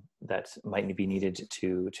that might be needed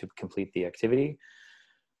to complete the activity.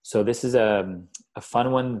 So this is a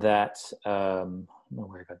fun one that I don't know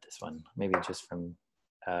where I got this one. Maybe just from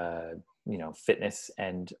fitness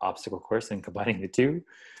and obstacle course and combining the two.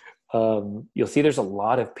 You'll see there's a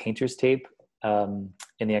lot of painter's tape in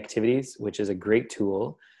the activities, which is a great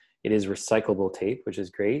tool. It is recyclable tape, which is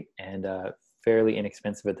great, and fairly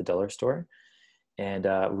inexpensive at the dollar store, and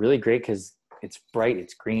really great because it's bright,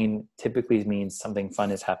 it's green, typically means something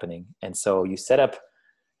fun is happening. And so you set up,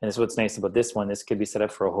 and this is what's nice about this one, this could be set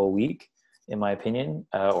up for a whole week, in my opinion,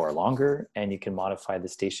 or longer, and you can modify the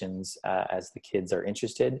stations as the kids are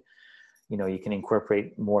interested. You can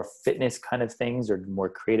incorporate more fitness kind of things or more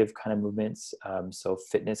creative kind of movements. So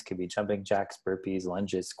fitness could be jumping jacks, burpees,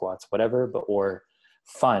 lunges, squats, whatever, or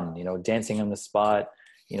fun, dancing on the spot,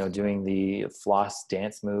 doing the floss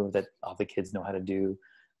dance move that all the kids know how to do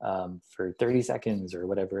for 30 seconds or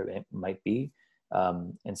whatever it might be.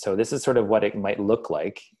 And so this is sort of what it might look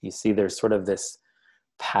like. You see there's sort of this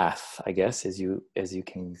path, I guess, as you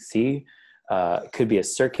can see. It could be a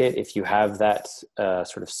circuit if you have that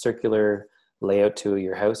sort of circular layout to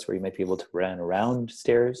your house where you might be able to run around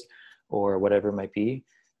stairs or whatever it might be.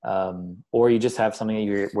 Or you just have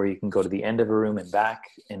something where you can go to the end of a room and back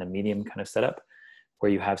in a medium kind of setup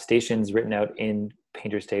where you have stations written out in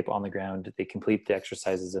painter's tape on the ground. They complete the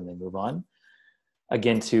exercises and they move on.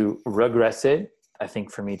 Again, to regress it, I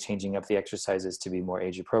think for me, changing up the exercises to be more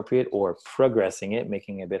age appropriate or progressing it,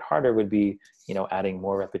 making it a bit harder would be, adding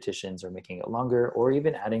more repetitions or making it longer, or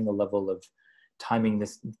even adding the level of timing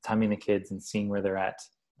the kids and seeing where they're at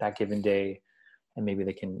that given day. And maybe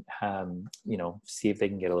they can, see if they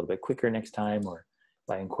can get a little bit quicker next time, or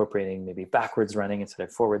by incorporating maybe backwards running instead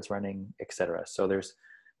of forwards running, etc. So there's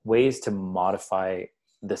ways to modify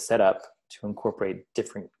the setup to incorporate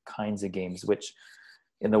different kinds of games, which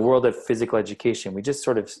in the world of physical education, we just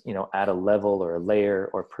sort of, add a level or a layer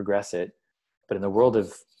or progress it. But in the world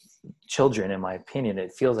of children, in my opinion,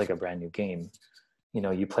 it feels like a brand new game.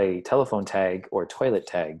 You play telephone tag or toilet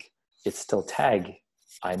tag. It's still tag.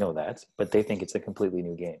 I know that, but they think it's a completely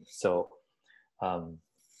new game. So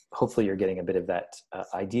hopefully you're getting a bit of that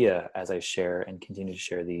idea as I share and continue to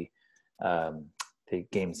share the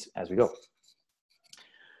games as we go.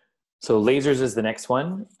 So lasers is the next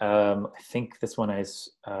one. I think this one is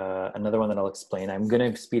another one that I'll explain. I'm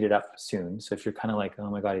going to speed it up soon. So if you're kind of like, oh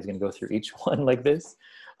my God, he's going to go through each one like this.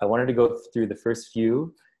 I wanted to go through the first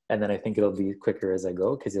few, and then I think it'll be quicker as I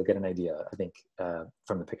go because you'll get an idea, I think,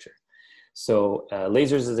 from the picture. So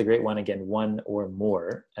lasers is a great one. Again, one or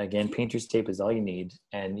more. Again, painter's tape is all you need.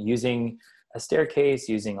 And using a staircase,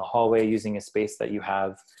 using a hallway, using a space that you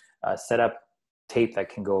have, set up tape that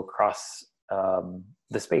can go across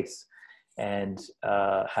the space, and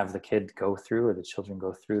have the kid go through, or the children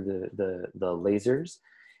go through the lasers,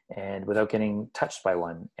 and without getting touched by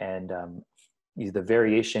one. And the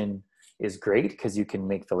variation is great because you can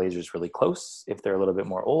make the lasers really close if they're a little bit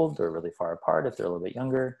more old, or really far apart if they're a little bit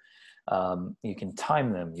younger. You can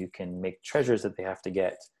time them. You can make treasures that they have to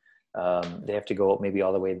get. They have to go maybe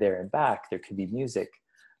all the way there and back. There could be music.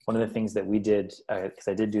 One of the things that we did, because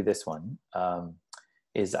I did do this one,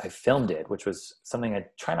 is I filmed it, which was something I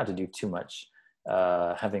try not to do too much,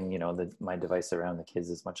 having, you know, my device around the kids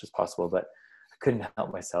as much as possible, but I couldn't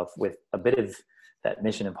help myself with a bit of that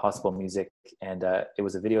Mission Impossible music. And it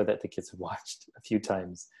was a video that the kids have watched a few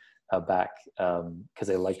times back, because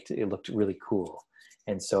they liked it. It looked really cool.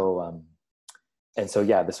 And so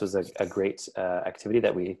yeah, this was a great activity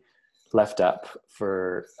that we left up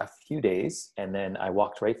for a few days, and then I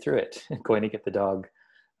walked right through it, going to get the dog,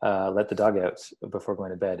 let the dog out before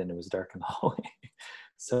going to bed, and it was dark in the hallway.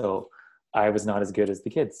 So I was not as good as the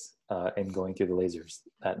kids in going through the lasers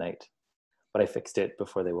that night, but I fixed it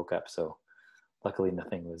before they woke up. So luckily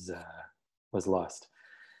nothing was lost.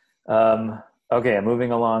 Okay, I'm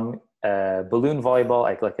moving along. Balloon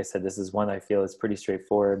volleyball, like I said, this is one I feel is pretty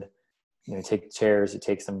straightforward. You know, you take chairs, you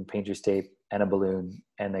take some painter's tape and a balloon,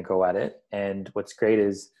 and they go at it. And what's great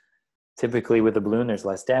is typically with a balloon, there's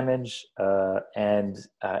less damage. For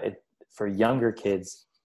younger kids,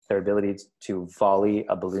 their ability to volley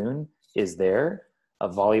a balloon is there. A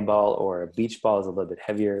volleyball or a beach ball is a little bit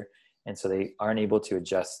heavier, and so they aren't able to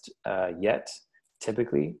adjust yet,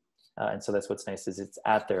 typically. And so that's what's nice, is it's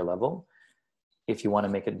at their level. If you want to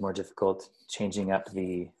make it more difficult, changing up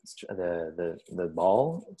the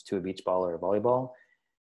ball to a beach ball or a volleyball.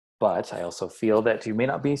 But I also feel that you may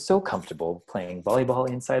not be so comfortable playing volleyball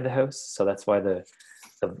inside the house, so that's why the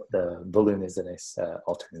balloon is a nice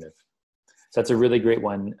alternative. So that's a really great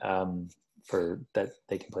one for that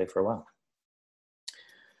they can play for a while.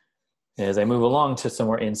 As I move along to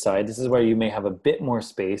somewhere inside, this is where you may have a bit more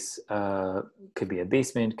space. Could be a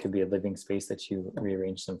basement, could be a living space that you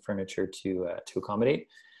rearrange some furniture to accommodate,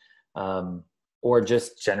 or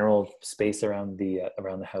just general space around the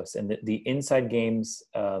house. And the inside games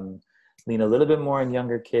lean a little bit more on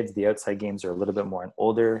younger kids. The outside games are a little bit more on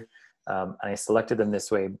older. And I selected them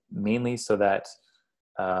this way mainly so that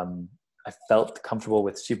I felt comfortable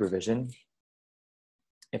with supervision.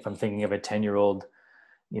 If I'm thinking of a 10-year-old,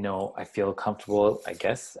 you know, I feel comfortable, I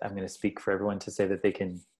guess I'm going to speak for everyone to say that they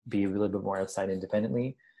can be a little bit more outside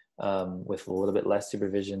independently, with a little bit less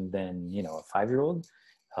supervision than, you know, a 5-year-old.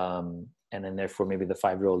 And then therefore maybe the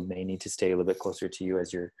 5-year-old may need to stay a little bit closer to you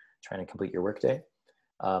as you're trying to complete your workday.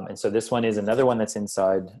 And so this one is another one that's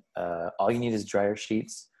inside. All you need is dryer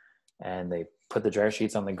sheets, and they put the dryer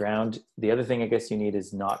sheets on the ground. The other thing I guess you need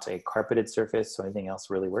is not a carpeted surface, so anything else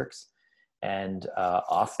really works. And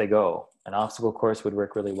off they go. An obstacle course would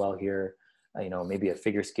work really well here. You know, maybe a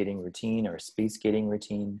figure skating routine or a speed skating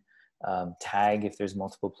routine. Tag, if there's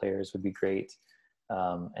multiple players, would be great.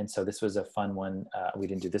 And so this was a fun one. We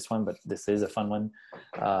didn't do this one, but this is a fun one.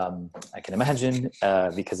 I can imagine,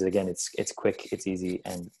 because again, it's quick, it's easy,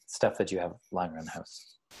 and stuff that you have lying around the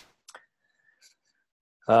house.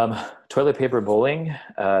 Toilet paper bowling.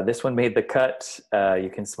 This one made the cut. You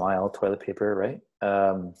can smile, toilet paper, right?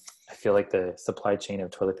 I feel like the supply chain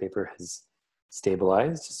of toilet paper has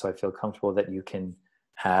stabilized. So I feel comfortable that you can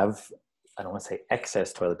have, I don't want to say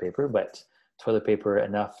excess toilet paper, but toilet paper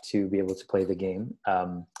enough to be able to play the game.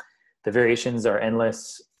 The variations are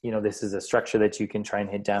endless. You know, this is a structure that you can try and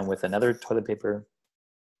hit down with another toilet paper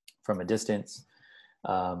from a distance.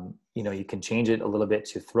 You know, you can change it a little bit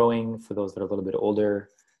to throwing for those that are a little bit older.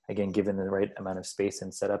 Again, given the right amount of space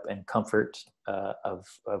and setup and comfort of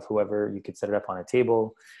whoever, you could set it up on a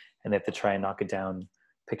table, and they have to try and knock it down.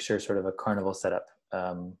 Picture sort of a carnival setup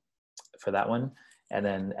for that one.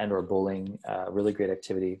 And/or bowling, really great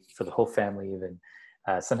activity for the whole family even.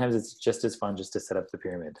 Sometimes it's just as fun just to set up the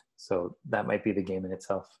pyramid. So that might be the game in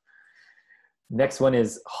itself. Next one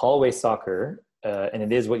is hallway soccer, and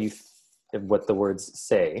it is what the words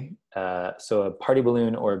say. So a party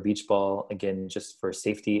balloon or a beach ball, again, just for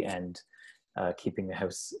safety and keeping the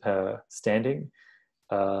house standing.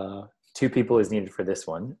 2 people is needed for this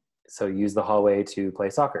one. so use the hallway to play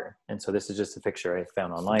soccer. And so this is just a picture I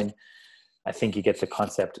found online. I think you get the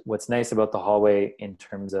concept. What's nice about the hallway in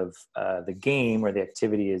terms of the game or the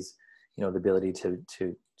activity is, the ability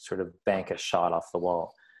to sort of bank a shot off the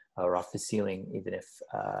wall or off the ceiling, even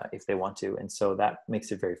if they want to. And so that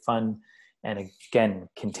makes it very fun. And again,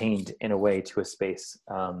 contained in a way to a space,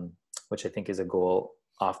 which I think is a goal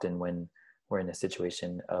often when we're in a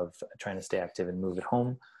situation of trying to stay active and move at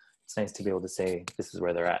home. It's nice to be able to say, this is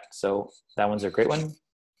where they're at. So that one's a great one.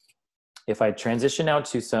 If I transition now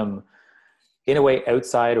to some, in a way,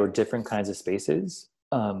 outside or different kinds of spaces,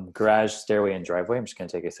 garage, stairway, and driveway. I'm just going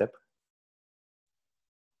to take a sip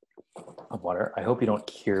of water. I hope you don't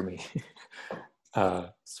hear me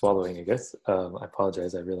swallowing, I guess. I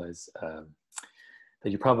apologize. I realize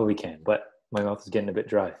that you probably can, but my mouth is getting a bit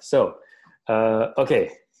dry. So,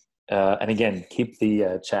 okay. And again, keep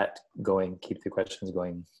the chat going, keep the questions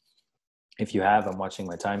going. If you have, I'm watching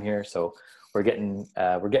my time here. So we're getting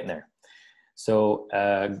there. So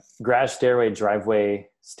garage, stairway, driveway,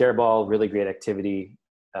 stair ball, really great activity.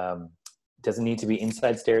 Doesn't need to be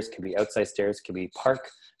inside stairs, could be outside stairs, could be park.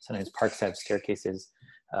 Sometimes parks have staircases.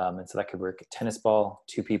 And so that could work. Tennis ball,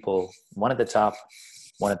 2 people, 1 at the top,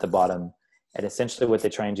 1 at the bottom. And essentially what they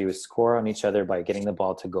try and do is score on each other by getting the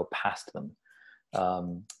ball to go past them.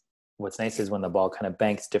 What's nice is when the ball kind of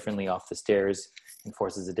banks differently off the stairs and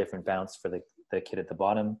forces a different bounce for the kid at the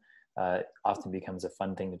bottom. Often becomes a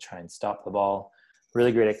fun thing to try and stop the ball.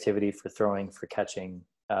 Really great activity for throwing, for catching.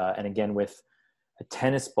 And again, with a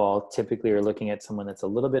tennis ball, typically you're looking at someone that's a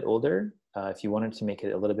little bit older. If you wanted to make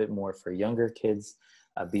it a little bit more for younger kids,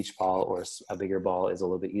 a beach ball or a bigger ball is a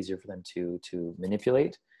little bit easier for them to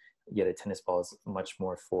manipulate. Yet a tennis ball is much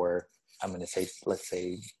more for, I'm going to say, let's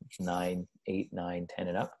say 8, 9, 10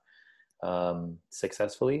 and up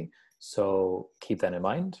successfully. So keep that in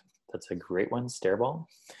mind. That's a great one, stair ball.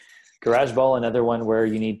 Garage ball, another one where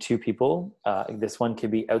you need 2 people. This one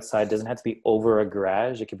could be outside, doesn't have to be over a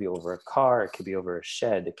garage. It could be over a car. It could be over a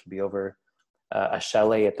shed. It could be over a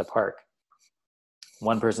chalet at the park.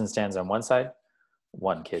 1 person stands on one side,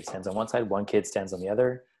 1 kid stands on one side, 1 kid stands on the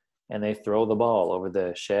other, and they throw the ball over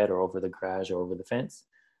the shed or over the garage or over the fence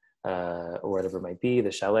or whatever it might be, the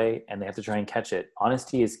chalet, and they have to try and catch it.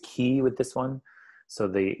 Honesty is key with this one. So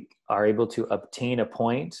they are able to obtain a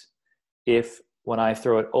point if, when I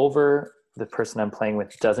throw it over, the person I'm playing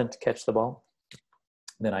with doesn't catch the ball,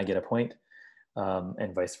 then I get a point,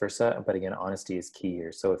 and vice versa. But again, honesty is key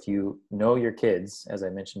here. So if you know your kids, as I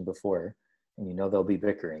mentioned before, and you know they'll be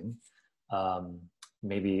bickering,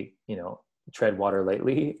 maybe, tread water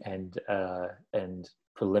lightly and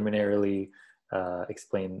preliminarily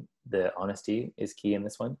explain the honesty is key in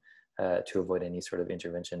this one to avoid any sort of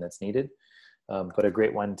intervention that's needed. But a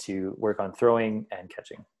great one to work on throwing and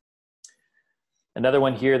catching. Another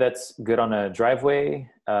one here that's good on a driveway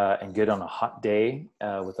and good on a hot day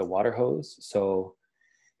with a water hose. So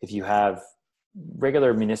if you have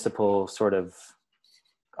regular municipal sort of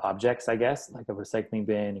objects, I guess, like a recycling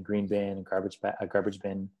bin, a green bin, a garbage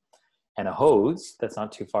bin, and a hose that's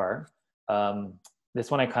not too far. This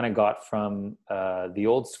one I kind of got from the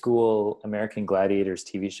old school American Gladiators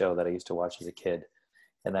TV show that I used to watch as a kid.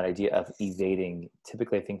 And that idea of evading,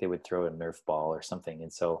 typically I think they would throw a Nerf ball or something.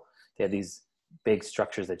 And so they had these big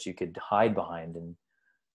structures that you could hide behind. And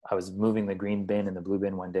I was moving the green bin and the blue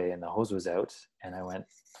bin one day and the hose was out and I went,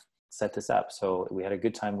 set this up. So we had a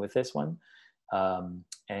good time with this one.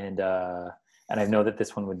 And I know that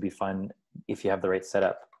this one would be fun if you have the right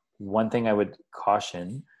setup. One thing I would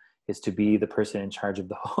caution is to be the person in charge of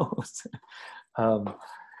the hose.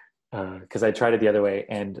 Because I tried it the other way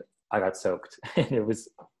and I got soaked and it was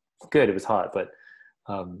good. It was hot, but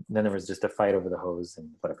then there was just a fight over the hose and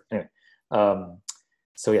whatever. Anyway,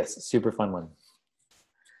 so yes, super fun one.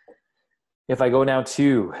 If I go now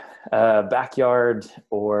to backyard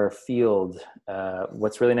or field,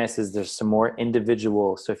 what's really nice is there's some more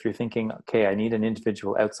individual. So if you're thinking, okay, I need an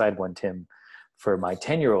individual outside one, Tim, for my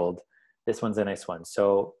 10-year-old, this one's a nice one.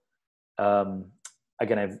 So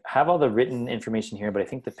again, I have all the written information here, but I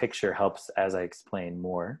think the picture helps as I explain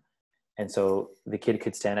more. And so the kid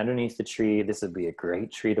could stand underneath the tree. This would be a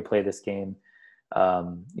great tree to play this game.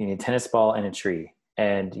 You need a tennis ball and a tree.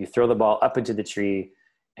 And you throw the ball up into the tree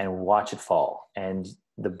and watch it fall. And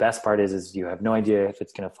the best part is you have no idea if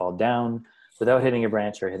it's going to fall down without hitting a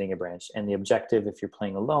branch or hitting a branch. And the objective, if you're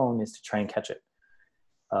playing alone, is to try and catch it.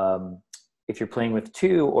 If you're playing with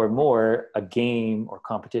 2 or more, a game or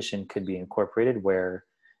competition could be incorporated where,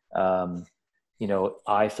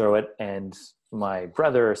 I throw it and my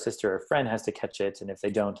brother or sister or friend has to catch it. And if they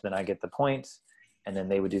don't, then I get the point. And then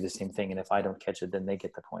they would do the same thing. And if I don't catch it, then they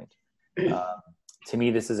get the point. to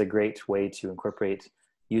me, this is a great way to incorporate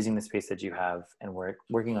using the space that you have and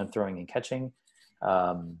working on throwing and catching.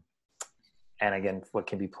 And again, what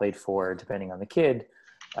can be played for, depending on the kid,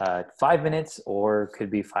 5 minutes or could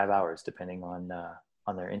be 5 hours, depending on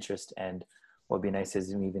their interest. And what would be nice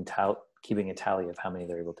is even keeping a tally of how many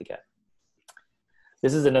they're able to get.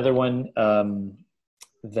 This is another one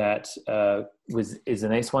that is a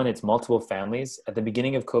nice one. It's multiple families. At the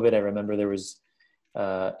beginning of COVID, I remember there was,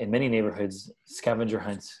 in many neighborhoods, scavenger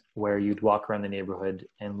hunts where you'd walk around the neighborhood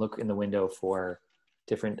and look in the window for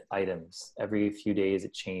different items. Every few days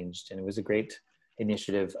it changed, and it was a great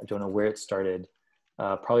initiative. I don't know where it started,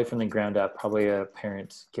 probably from the ground up, probably a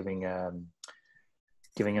parent giving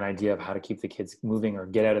an idea of how to keep the kids moving or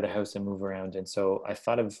get out of the house and move around. And so I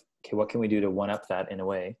thought of, okay, what can we do to one up that in a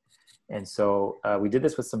way? And so we did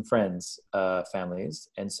this with some friends, families.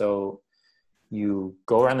 And so you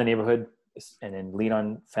go around the neighborhood and then lean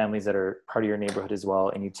on families that are part of your neighborhood as well.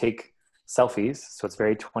 And you take selfies. So it's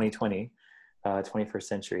very 2020, 21st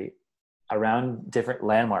century, around different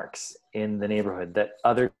landmarks in the neighborhood that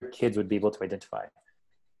other kids would be able to identify.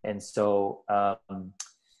 And so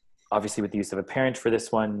obviously with the use of a parent for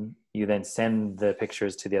this one, you then send the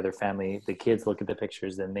pictures to the other family. The kids look at the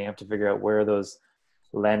pictures and they have to figure out where are those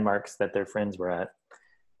landmarks that their friends were at.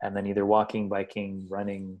 And then either walking, biking,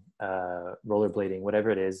 running, rollerblading, whatever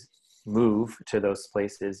it is, move to those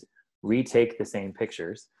places, retake the same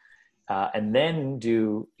pictures, and then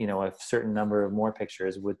do, a certain number of more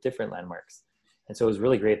pictures with different landmarks. And so it was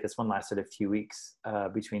really great. This one lasted a few weeks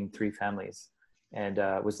between 3 families. And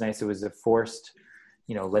it was nice. It was a forced,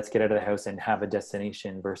 let's get out of the house and have a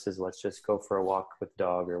destination versus let's just go for a walk with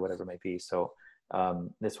dog or whatever it might be. So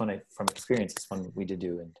this one, from experience, this one we did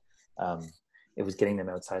do. And it was getting them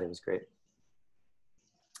outside. It was great.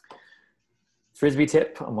 Frisbee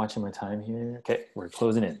tip. I'm watching my time here. Okay, we're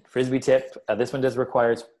closing in. Frisbee tip. This one does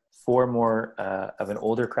require 4 more of an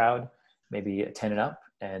older crowd, maybe 10 and up,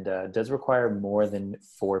 and does require more than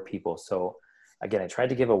 4 people. So again, I tried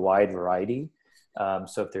to give a wide variety.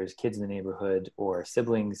 So if there's kids in the neighborhood or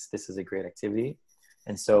siblings, this is a great activity.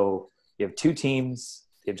 And so you have 2 teams.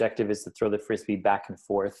 The objective is to throw the Frisbee back and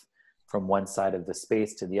forth from one side of the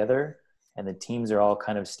space to the other. And the teams are all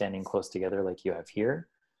kind of standing close together like you have here.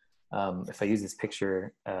 If I use this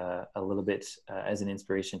picture a little bit as an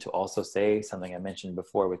inspiration to also say something I mentioned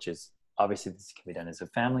before, which is obviously this can be done as a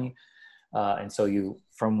family. And so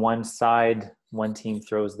from one side, one team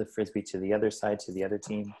throws the Frisbee to the other side, to the other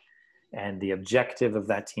team. And the objective of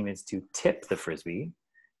that team is to tip the Frisbee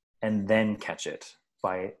and then catch it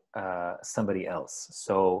by somebody else.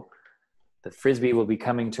 So the Frisbee will be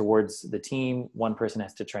coming towards the team. One person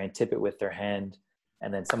has to try and tip it with their hand,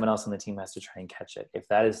 and then someone else on the team has to try and catch it. If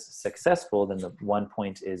that is successful, then the 1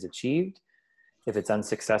 point is achieved. If it's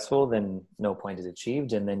unsuccessful, then no point is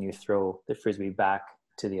achieved, and then you throw the Frisbee back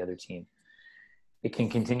to the other team. It can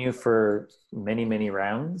continue for many, many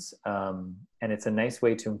rounds, and it's a nice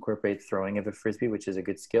way to incorporate throwing of a Frisbee, which is a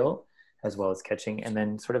good skill, as well as catching, and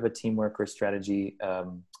then sort of a teamwork or strategy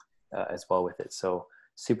as well with it. So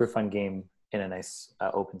super fun game in a nice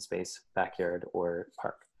open space, backyard or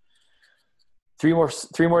park. 3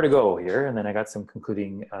 more to go here, and then I got some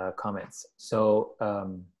concluding comments. So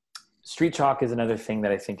street chalk is another thing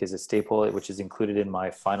that I think is a staple, which is included in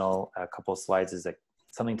my final couple of slides, is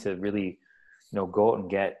something to really go out and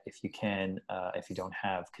get if you can, if you don't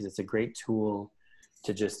have, because it's a great tool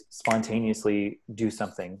to just spontaneously do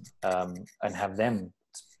something and have them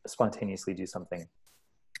spontaneously do something.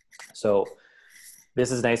 So this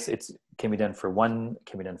is nice. It can be done for 1,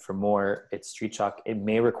 can be done for more. It's street chalk. It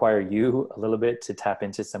may require you a little bit to tap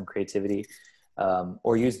into some creativity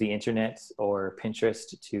or use the internet or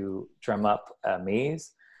Pinterest to drum up a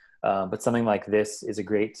maze. But something like this is a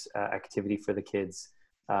great activity for the kids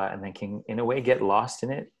and they can, in a way, get lost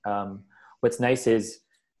in it. What's nice is,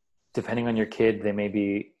 depending on your kid, they may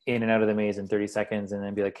be in and out of the maze in 30 seconds and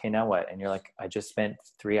then be like, okay, now what? And you're like, I just spent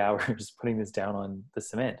 3 hours putting this down on the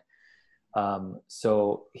cement.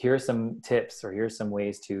 So here are some tips, or here's some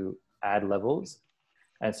ways to add levels.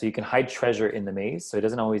 And so you can hide treasure in the maze. So it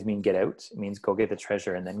doesn't always mean get out. It means go get the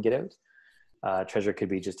treasure and then get out. Treasure could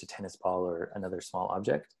be just a tennis ball or another small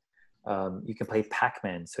object. You can play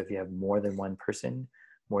Pac-Man. So if you have more than one person,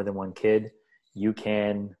 more than one kid, you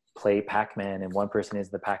can play Pac-Man, and one person is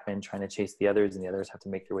the Pac-Man trying to chase the others, and the others have to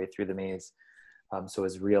make their way through the maze. So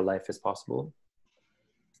as real life as possible.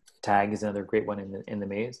 Tag is another great one in the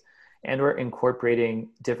maze. And we're incorporating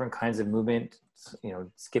different kinds of movement,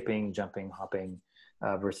 skipping, jumping, hopping,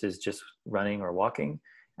 versus just running or walking.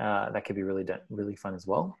 That could be really fun as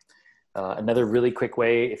well. Another really quick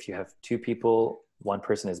way, if you have 2 people, one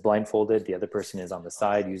person is blindfolded, the other person is on the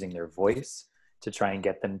side using their voice to try and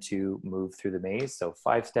get them to move through the maze. So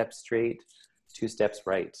 5 steps straight, 2 steps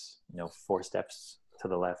right, 4 steps to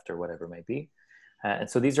the left or whatever it might be. And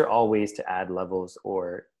so these are all ways to add levels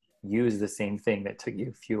or use the same thing that took you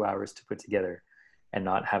a few hours to put together and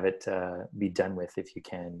not have it be done with, if you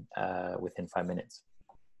can, within 5 minutes.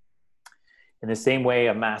 In the same way,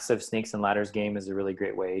 a massive snakes and ladders game is a really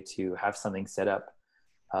great way to have something set up.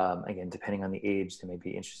 Again, depending on the age, they may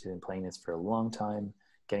be interested in playing this for a long time,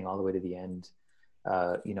 getting all the way to the end.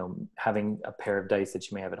 Having a pair of dice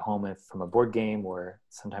that you may have at home from a board game, or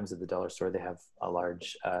sometimes at the dollar store, they have a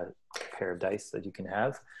large pair of dice that you can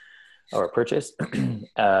have or purchase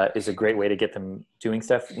is a great way to get them doing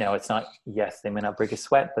stuff. Now, it's not, yes, they may not break a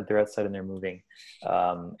sweat, but they're outside and they're moving,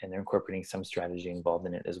 and they're incorporating some strategy involved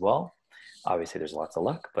in it as well. Obviously, there's lots of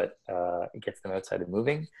luck, but it gets them outside and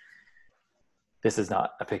moving. This is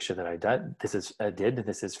not a picture that I did.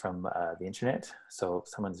 This is from the internet. So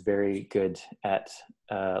someone's very good at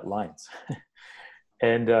lines.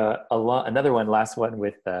 And another one, last one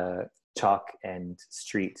with chalk and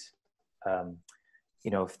street.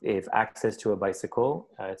 If they have access to a bicycle,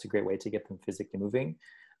 it's a great way to get them physically moving.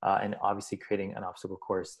 And obviously creating an obstacle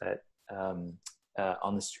course that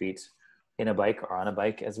on the street, in a bike or on a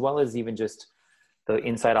bike, as well as even just the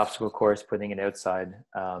inside obstacle course, putting it outside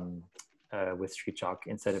with street chalk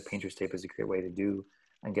instead of painter's tape is a great way to do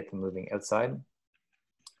and get them moving outside.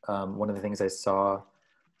 One of the things I saw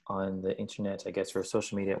on the internet, I guess, or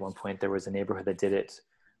social media at one point, there was a neighborhood that did it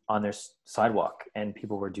on their sidewalk, and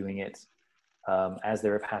people were doing it as they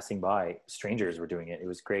were passing by. Strangers were doing it. It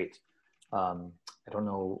was great. I don't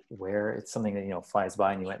know where. It's something that, flies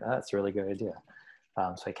by and you went, oh, that's a really good idea.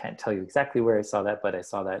 So I can't tell you exactly where I saw that, but I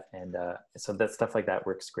saw that. And so that stuff like that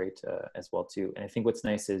works great as well too. And I think what's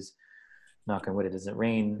nice is, knock on wood, it doesn't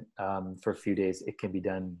rain for a few days. It can be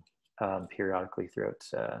done periodically throughout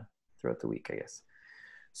the week, I guess.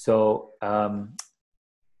 So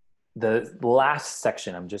the last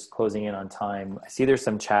section, I'm just closing in on time. I see there's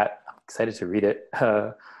some chat. I'm excited to read it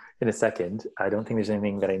in a second. I don't think there's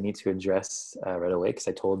anything that I need to address right away, because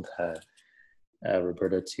I told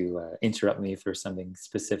Roberta to interrupt me for something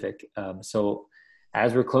specific. So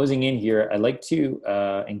as we're closing in here, I'd like to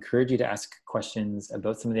encourage you to ask questions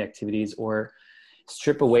about some of the activities, or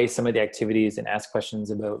strip away some of the activities and ask questions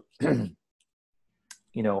about, I'm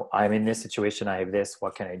in this situation, I have this,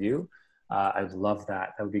 what can I do? I'd love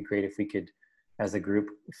that. That would be great if we could, as a group,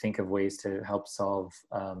 think of ways to help solve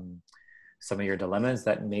some of your dilemmas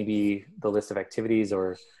that maybe the list of activities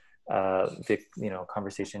or the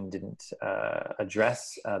conversation didn't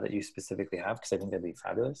address that you specifically have, because I think that'd be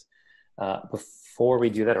fabulous. Before we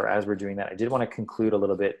do that, or as we're doing that, I did want to conclude a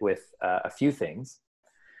little bit with a few things.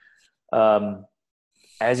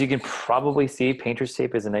 As you can probably see, painter's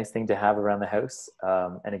tape is a nice thing to have around the house.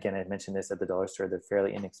 And again, I mentioned this at the dollar store, they're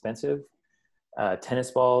fairly inexpensive.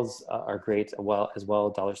 Tennis balls are great as well.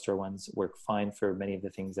 Dollar store ones work fine for many of the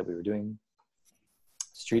things that we were doing.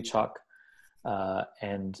 Street chalk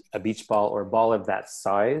and a beach ball, or a ball of that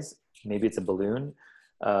size, maybe it's a balloon,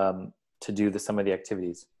 to do some of the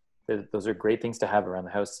activities. Those are great things to have around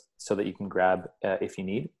the house so that you can grab if you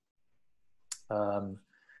need.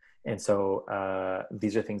 And so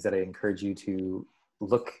these are things that I encourage you to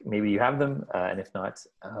look. Maybe you have them, and if not,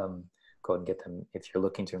 go and get them if you're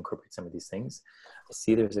looking to incorporate some of these things. I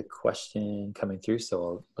see there's a question coming through, so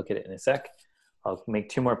I'll look at it in a sec. I'll make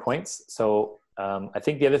 2 more points. So I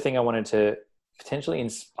think the other thing I wanted to potentially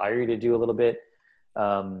inspire you to do a little bit,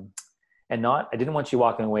 I didn't want you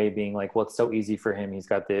walking away being like, well, it's so easy for him, he's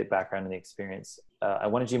got the background and the experience. I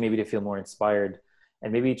wanted you maybe to feel more inspired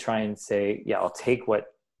and maybe try and say, yeah, I'll take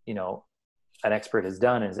what an expert has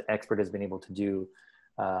done, and an expert has been able to do,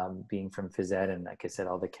 being from phys ed, and like I said,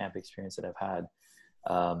 all the camp experience that I've had,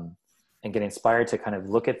 and get inspired to kind of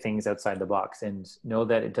look at things outside the box, and know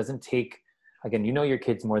that it doesn't take, again, your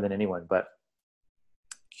kids more than anyone, but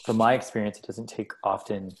from my experience, it doesn't take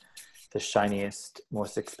often the shiniest,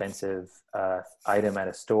 most expensive item at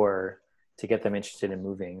a store to get them interested in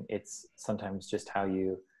moving. It's sometimes just how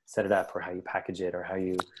you set it up, or how you package it, or how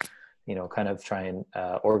you kind of try and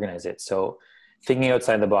organize it. So thinking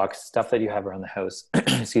outside the box, stuff that you have around the house,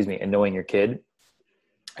 excuse me, and knowing your kid,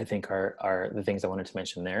 I think are the things I wanted to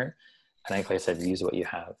mention there. And like I said, use what you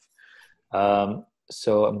have.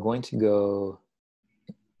 So I'm going to go,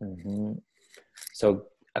 So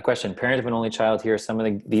a question, parent of an only child here, some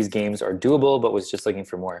of these games are doable, but was just looking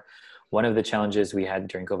for more. One of the challenges we had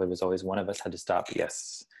during COVID was always one of us had to stop.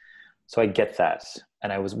 Yes. So I get that.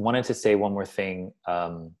 And I wanted to say one more thing.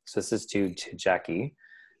 So this is to Jackie.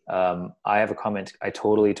 I have a comment. I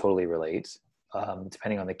totally relate.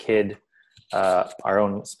 depending on the kid, our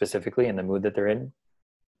own specifically, and the mood that they're in.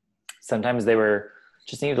 Sometimes they were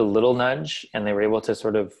just needed a little nudge, and they were able to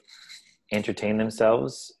sort of entertain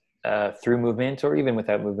themselves through movement, or even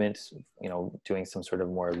without movement, doing some sort of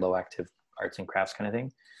more low active arts and crafts kind of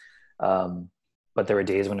thing. But there were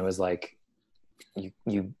days when it was like,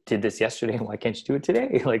 you did this yesterday, why can't you do it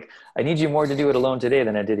today? Like, I need you more to do it alone today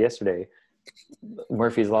than I did yesterday.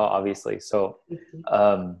 Murphy's Law, obviously. So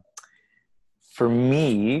for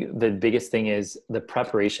me, the biggest thing is the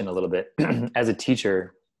preparation a little bit. As a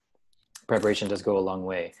teacher, preparation does go a long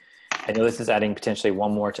way. I know this is adding potentially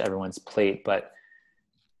one more to everyone's plate, but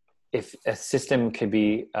if a system could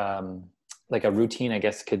be like a routine, I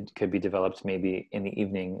guess could be developed maybe in the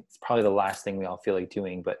evening. It's probably the last thing we all feel like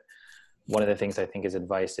doing, but one of the things I think is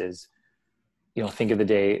advice is, think of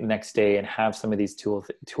the next day and have some of these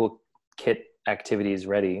toolkit activities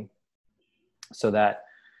ready, so that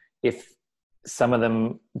if some of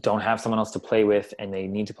them don't have someone else to play with and they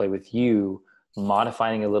need to play with you,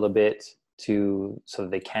 modifying a little bit so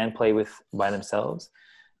that they can play by themselves,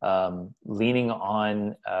 leaning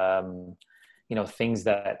on, things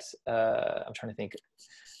that, I'm trying to think,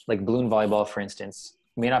 like balloon volleyball, for instance,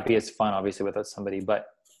 may not be as fun, obviously, without somebody, but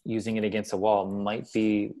using it against a wall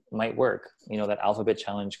might work. That alphabet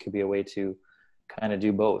challenge could be a way to kind of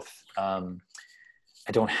do both.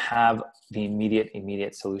 I don't have the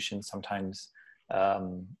immediate solution. Sometimes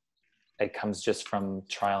it comes just from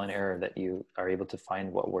trial and error that you are able to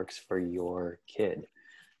find what works for your kid.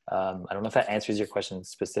 I don't know if that answers your question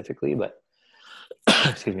specifically, but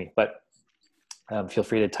excuse me, but feel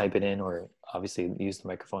free to type it in, or obviously use the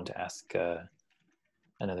microphone to ask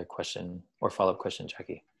another question or follow-up question,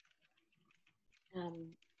 Jackie.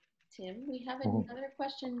 Tim, we have another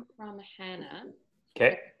question from Hannah.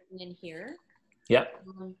 Okay. In here. Yeah.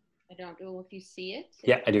 I don't know if you see it.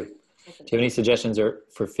 Yeah, I do. Do you have any suggestions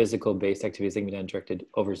for physical-based activities that can be done directed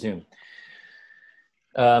over Zoom?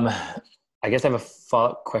 I guess I have a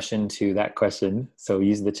follow-up question to that question. So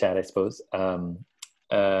use the chat, I suppose. Do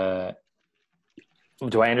I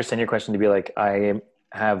understand your question to be like, I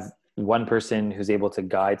have one person who's able to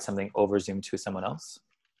guide something over Zoom to someone else?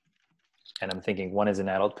 And I'm thinking one is an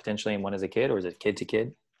adult potentially and one is a kid, or is it kid to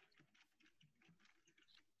kid?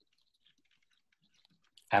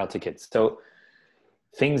 Adult to kids. So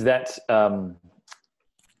things that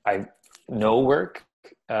I know work,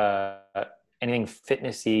 anything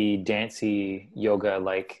fitnessy, dancey, yoga,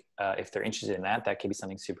 like if they're interested in that could be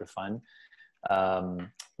something super fun.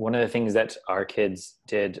 One of the things that our kids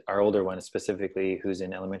did, our older one specifically, who's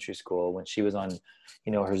in elementary school, when she was on,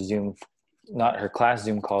 her Zoom, not her class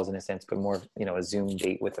Zoom calls in a sense, but more, a Zoom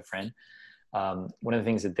date with a friend. One of the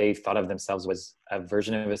things that they thought of themselves was a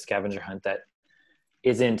version of a scavenger hunt that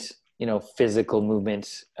isn't, physical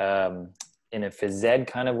movement in a phys ed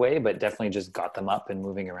kind of way, but definitely just got them up and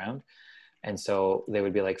moving around. And so they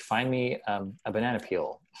would be like, find me a banana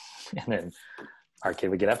peel. And then our kid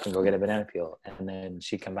would get up and go get a banana peel. And then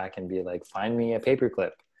she'd come back and be like, find me a paper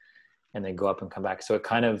clip. And then go up and come back. So it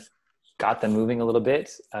kind of got them moving a little bit,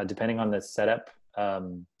 depending on the setup,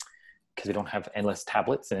 because we don't have endless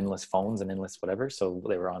tablets and endless phones and endless whatever. So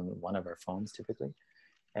they were on one of our phones typically.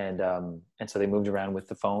 And so they moved around with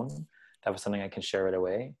the phone. That was something I can share right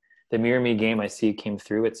away. The Mirror Me game I see came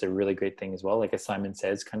through. It's a really great thing as well, like a Simon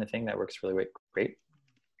Says kind of thing that works really great.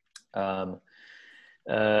 I'm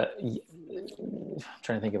trying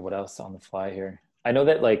to think of what else on the fly here. I know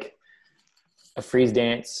that like a freeze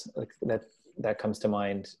dance, like that comes to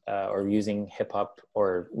mind, or using hip hop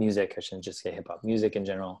or music. I shouldn't just say hip hop, music in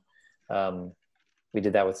general. We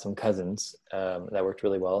did that with some cousins. That worked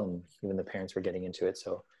really well, and even the parents were getting into it.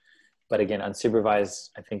 So, but again,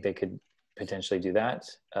 unsupervised, I think they could potentially do that.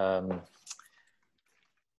 I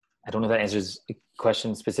don't know if that answers the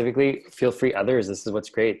question specifically. Feel free, others. This is what's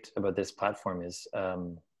great about this platform is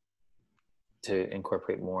to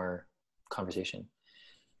incorporate more conversation.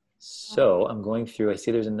 So I'm going through, I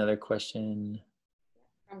see there's another question.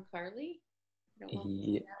 From Carly? Don't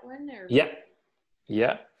know that one, or... Yeah.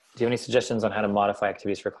 Do you have any suggestions on how to modify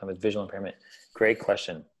activities for clients with visual impairment? Great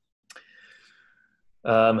question.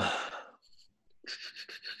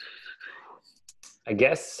 I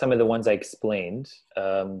guess some of the ones I explained,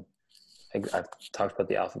 I've talked about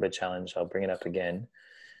the alphabet challenge. I'll bring it up again.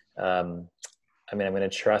 I'm going to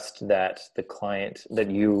trust that the client,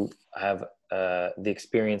 that you have the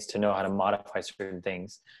experience to know how to modify certain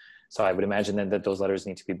things. So I would imagine then that those letters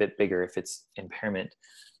need to be a bit bigger if it's impairment.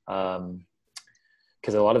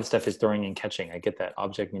 Because a lot of the stuff is throwing and catching. I get that.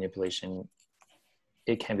 Object manipulation,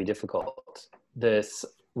 it can be difficult.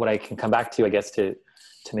 What I can come back to, I guess, to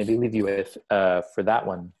maybe leave you with for that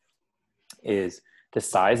one is the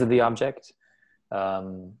size of the object.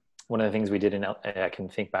 One of the things we did I can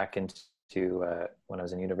think back into when I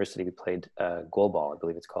was in university, we played goal ball, I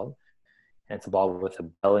believe it's called. And it's a ball with a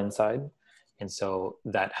bell inside. And so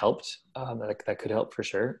that helped. That could help for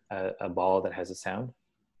sure. A ball that has a sound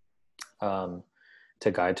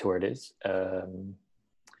to guide to where it is.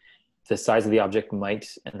 The size of the object might,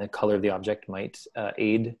 and the color of the object might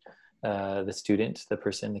aid the student, the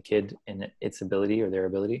person, the kid in its ability or their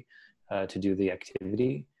ability to do the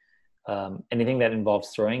activity. Anything that involves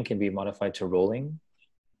throwing can be modified to rolling.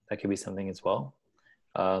 That could be something as well.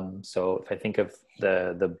 So if I think of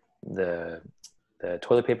the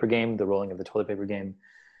toilet paper game, the rolling of the toilet paper game,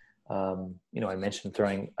 I mentioned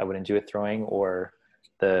throwing, I wouldn't do it throwing, or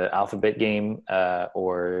the alphabet game,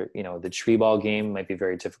 or, the tree ball game might be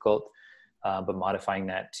very difficult. But modifying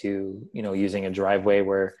that to, using a driveway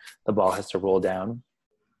where the ball has to roll down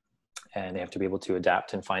and they have to be able to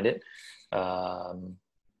adapt and find it. That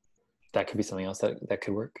could be something else that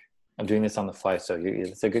could work. I'm doing this on the fly, so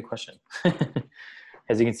it's a good question.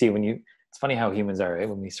 As you can see, it's funny how humans are, right?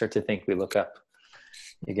 When we start to think, we look up.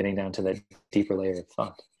 You're getting down to that deeper layer of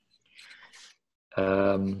thought.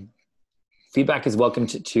 Feedback is welcome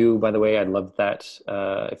too, by the way. I'd love that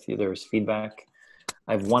if there was feedback.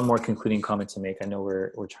 I have one more concluding comment to make. I know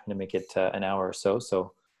we're trying to make it an hour or so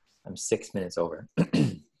I'm 6 minutes over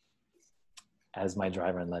as my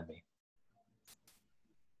driver led me.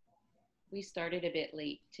 We started a bit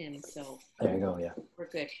late, Tim, so there you go. Yeah, we're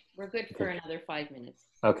good. We're good for another 5 minutes.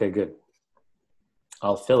 Okay, good.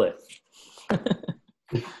 I'll fill it.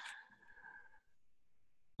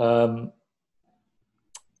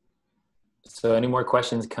 So any more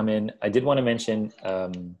questions come in? I did want to mention,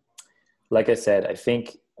 like I said, I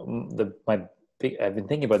think I've been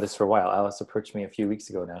thinking about this for a while. Alice approached me a few weeks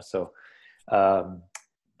ago now, so I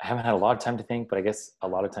haven't had a lot of time to think, but I guess a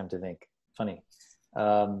lot of time to think. Funny.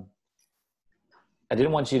 I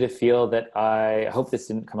didn't want you to feel that I hope this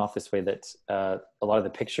didn't come off this way, that a lot of the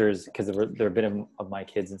pictures, because there are a bit of my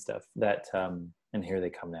kids and stuff, that, and here they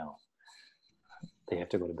come now. They have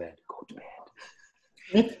to go to bed. Go to bed.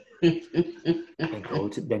 Then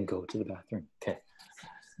go to the bathroom. Okay.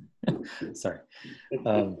 Sorry.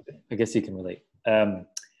 I guess you can relate. That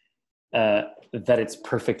it's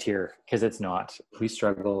perfect here, because it's not. We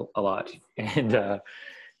struggle a lot.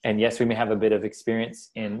 And yes, we may have a bit of experience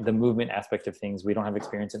in the movement aspect of things. We don't have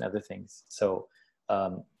experience in other things. So,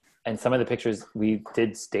 and some of the pictures we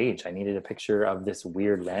did stage. I needed a picture of this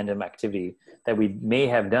weird random activity that we may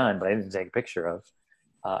have done, but I didn't take a picture of.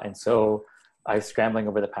 And so I was scrambling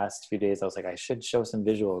over the past few days. I was like, I should show some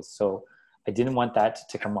visuals. So I didn't want that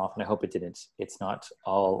to come off, and I hope it didn't. It's not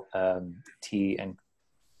all tea and,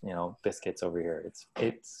 biscuits over here.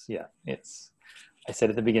 It's I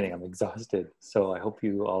said at the beginning, I'm exhausted. So I hope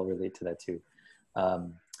you all relate to that too.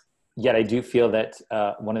 Yet I do feel that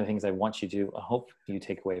one of the things I want you to, I hope you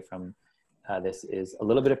take away from this is a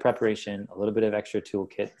little bit of preparation, a little bit of extra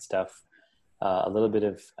toolkit stuff, a little bit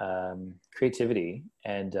of creativity,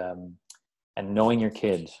 and knowing your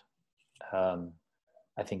kid,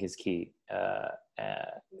 I think is key.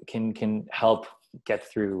 Can help get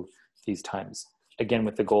through these times. Again,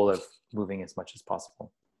 with the goal of moving as much as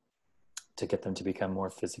possible to get them to become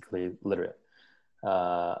more physically literate,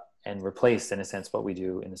 and replace, in a sense, what we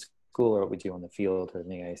do in the school or what we do on the field or in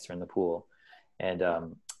the ice or in the pool, and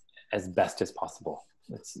as best as possible.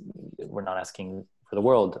 We're not asking for the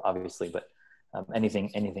world, obviously, but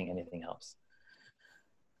anything helps.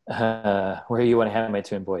 Where you want to have my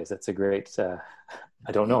twin boys? That's a great, I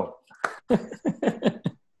don't know. It's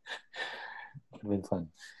been fun.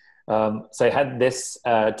 So I had this,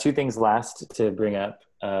 two things last to bring up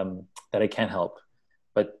that I can't help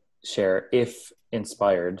but share, if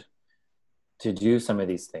inspired to do some of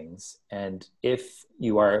these things. And if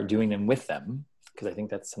you are doing them with them, because I think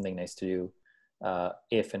that's something nice to do,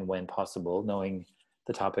 if and when possible, knowing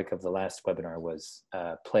the topic of the last webinar was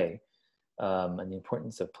play, and the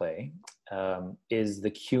importance of play, is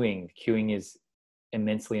the cueing. Cueing is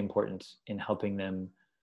immensely important in helping them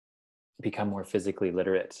become more physically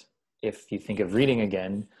literate. If you think of reading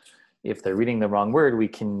again, if they're reading the wrong word, we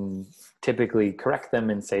can typically correct them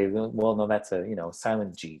and say, well, no, that's a,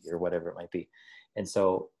 silent G or whatever it might be. And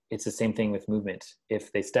so it's the same thing with movement.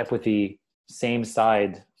 If they step with the same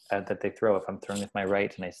side that they throw, if I'm throwing with my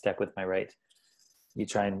right and I step with my right, you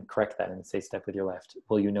try and correct that and say, step with your left.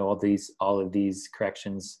 Well, all of these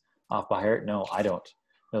corrections off by heart? No, I don't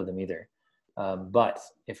know them either. But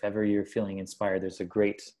if ever you're feeling inspired, there's a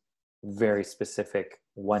great, very specific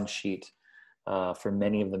one sheet for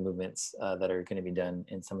many of the movements that are going to be done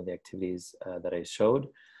in some of the activities that I showed.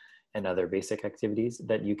 and other basic activities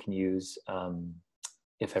that you can use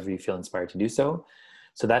if ever you feel inspired to do so.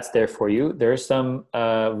 So that's there for you. There are some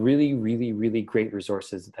really, really, really great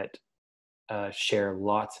resources that share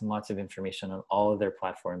lots and lots of information on all of their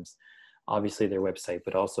platforms. Obviously their website,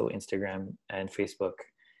 but also Instagram and Facebook.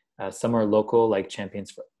 Some are local, like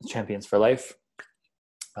Champions for Life.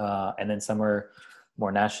 And then some are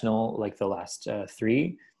more national, like the last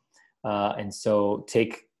three. And so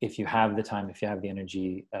if you have the time, if you have the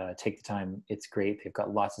energy, take the time. It's great. They've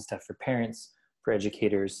got lots of stuff for parents, for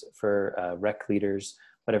educators, for rec leaders,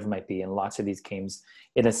 whatever it might be. And lots of these games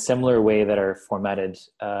in a similar way that are formatted,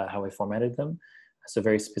 how I formatted them. So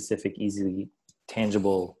very specific, easily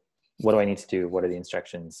tangible, what do I need to do? What are the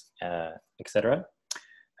instructions, etc.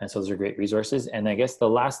 And so those are great resources. And I guess the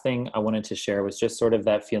last thing I wanted to share was just sort of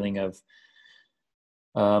that feeling of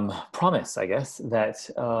promise, I guess, that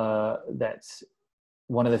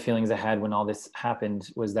one of the feelings I had when all this happened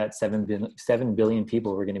was that 7 billion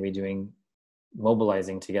people were going to be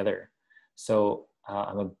mobilizing together. So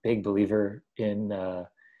I'm a big believer in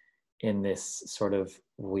this sort of,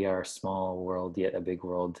 we are a small world, yet a big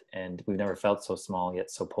world. And we've never felt so small, yet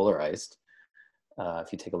so polarized.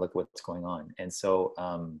 If you take a look at what's going on. And so,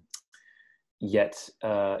 yet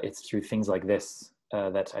it's through things like this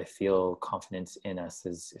that I feel confident in us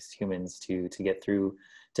as humans to get through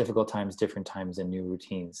difficult times, different times, and new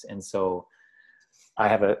routines. And so I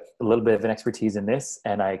have a little bit of an expertise in this,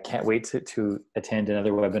 and I can't wait to attend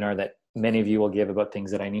another webinar that many of you will give about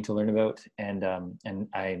things that I need to learn about. And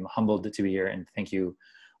I'm humbled to be here, and thank you.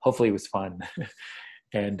 Hopefully it was fun.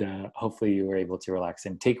 And hopefully you were able to relax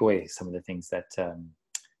and take away some of the things that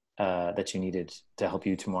that you needed to help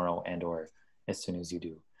you tomorrow and or as soon as you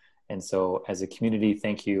do. And so as a community,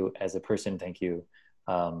 thank you. As a person, thank you.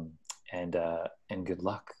 And good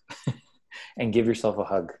luck. And give yourself a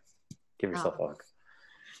hug. Give yourself a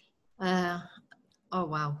hug. Oh,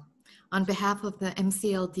 wow. On behalf of the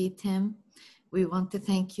MCLD team, we want to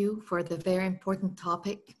thank you for the very important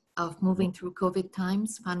topic of moving through COVID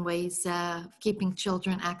times, fun ways of keeping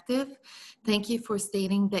children active. Thank you for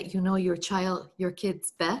stating that you know your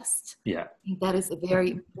kids best. Yeah. I think that is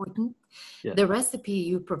very important. Yeah. The recipe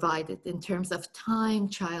you provided in terms of time,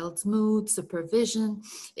 child's mood, supervision,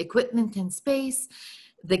 equipment and space,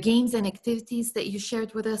 the games and activities that you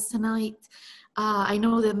shared with us tonight. I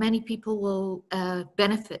know that many people will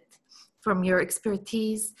benefit from your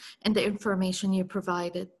expertise and the information you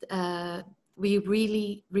provided. We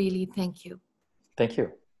really, really thank you. Thank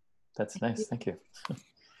you. That's nice. Thank you.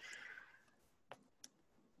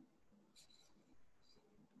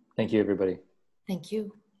 Thank you, everybody. Thank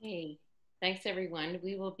you. Hey, thanks, everyone.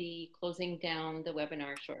 We will be closing down the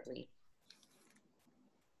webinar shortly.